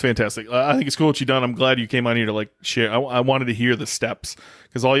your brand's fantastic. I think it's cool what you've done. I'm glad you came on here to like share. I wanted to hear the steps,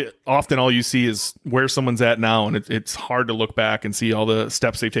 because often all you see is where someone's at now, and it's hard to look back and see all the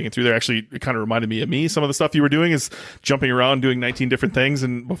steps they've taken through there. Actually, it kind of reminded me of me. Some of the stuff you were doing is jumping around doing 19 different things,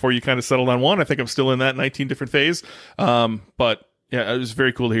 and before you kind of settled on one, I think I'm still in that 19 different phase. But yeah, it was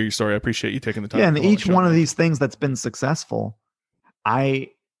very cool to hear your story. I appreciate you taking the time. Yeah, and each one of these things that's been successful,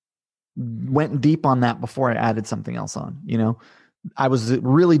 I went deep on that before I added something else on. I was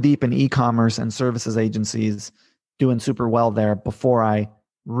really deep in e-commerce and services agencies, doing super well there before I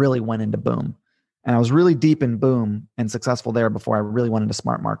really went into Boom. And I was really deep in Boom and successful there before I really went into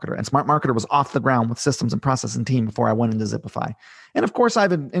Smart Marketer. And Smart Marketer was off the ground with systems and process and team before I went into Zipify. And of course,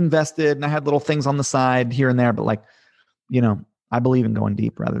 I've invested and I had little things on the side here and there, but I believe in going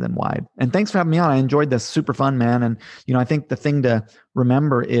deep rather than wide. And thanks for having me on. I enjoyed this. Super fun, man. And, I think the thing to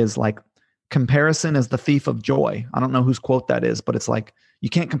remember is like, comparison is the thief of joy. I don't know whose quote that is, but it's like, you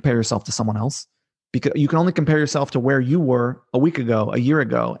can't compare yourself to someone else, because you can only compare yourself to where you were a week ago, a year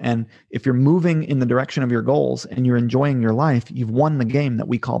ago. And if you're moving in the direction of your goals and you're enjoying your life, you've won the game that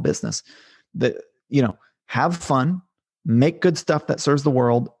we call business. Have fun, make good stuff that serves the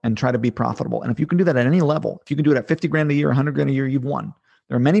world, and try to be profitable. And if you can do that at any level, if you can do it at 50 grand a year, 100 grand a year, you've won.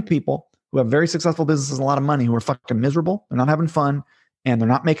 There are many people who have very successful businesses and a lot of money who are fucking miserable. They're not having fun, and they're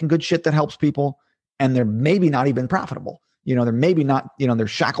not making good shit that helps people, and they're maybe not even profitable. They're maybe not, they're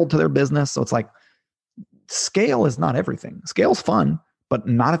shackled to their business. So it's like, scale is not everything. Scale's fun, but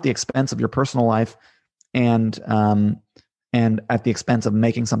not at the expense of your personal life, and at the expense of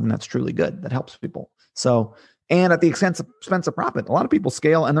making something that's truly good that helps people. So, and at the expense of profit. A lot of people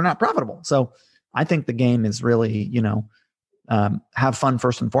scale and they're not profitable. So I think the game is really, have fun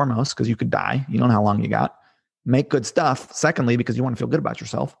first and foremost, because you could die. You don't know how long you got. Make good stuff. Secondly, because you want to feel good about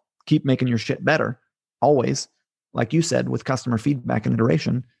yourself. Keep making your shit better. Always, like you said, with customer feedback and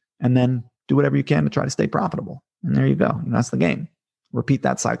iteration, and then do whatever you can to try to stay profitable. And there you go. That's the game. Repeat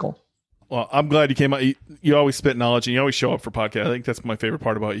that cycle. Well, I'm glad you came out. You always spit knowledge, and you always show up for podcasts. I think that's my favorite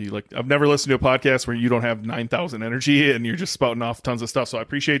part about you. Like, I've never listened to a podcast where you don't have 9,000 energy and you're just spouting off tons of stuff. So I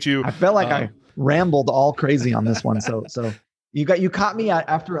appreciate you. I felt like I rambled all crazy on this one. So you caught me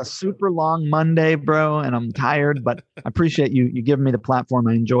after a super long Monday, bro, and I'm tired, but I appreciate you giving me the platform.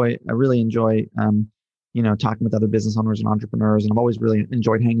 I really enjoy talking with other business owners and entrepreneurs, and I've always really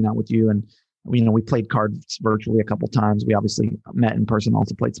enjoyed hanging out with you. And we played cards virtually a couple times. We obviously met in person,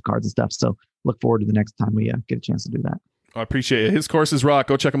 also played some cards and stuff. So look forward to the next time we get a chance to do that. I appreciate it. His courses rock.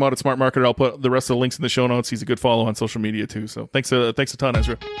 Go check him out at Smart Marketer. I'll put the rest of the links in the show notes. He's a good follow on social media too. So thanks a ton,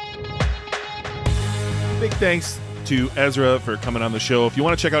 Ezra. Big thanks to Ezra for coming on the show. If you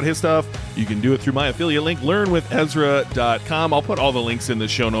want to check out his stuff, you can do it through my affiliate link, learnwithezra.com. I'll put all the links in the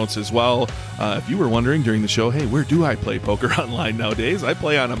show notes as well. If you were wondering during the show, hey, where do I play poker online nowadays? I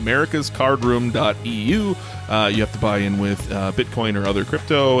play on americascardroom.eu. You have to buy in with Bitcoin or other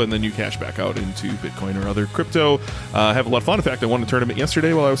crypto, and then you cash back out into Bitcoin or other crypto. Have a lot of fun. In fact, I won a tournament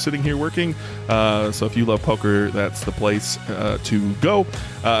yesterday while I was sitting here working. So if you love poker, that's the place to go.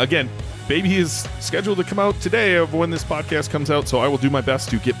 Again, Baby is scheduled to come out today of when this podcast comes out, so I will do my best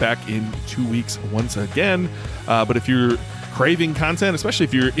to get back in 2 weeks once again. But if you're craving content, especially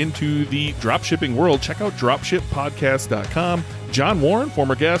if you're into the dropshipping world, check out dropshippodcast.com. John Warren,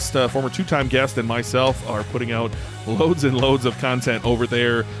 former two-time guest, and myself are putting out loads and loads of content over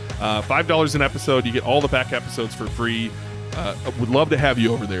there. $5 an episode. You get all the back episodes for free. Would love to have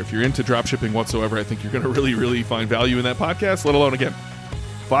you over there. If you're into dropshipping whatsoever, I think you're going to really, really find value in that podcast, let alone, again,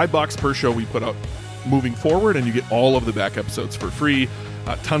 $5 per show we put out moving forward, and you get all of the back episodes for free.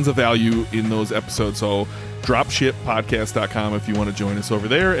 Tons of value in those episodes. So dropshippodcast.com if you want to join us over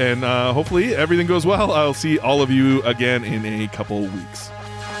there, and hopefully everything goes well. I'll see all of you again in a couple weeks.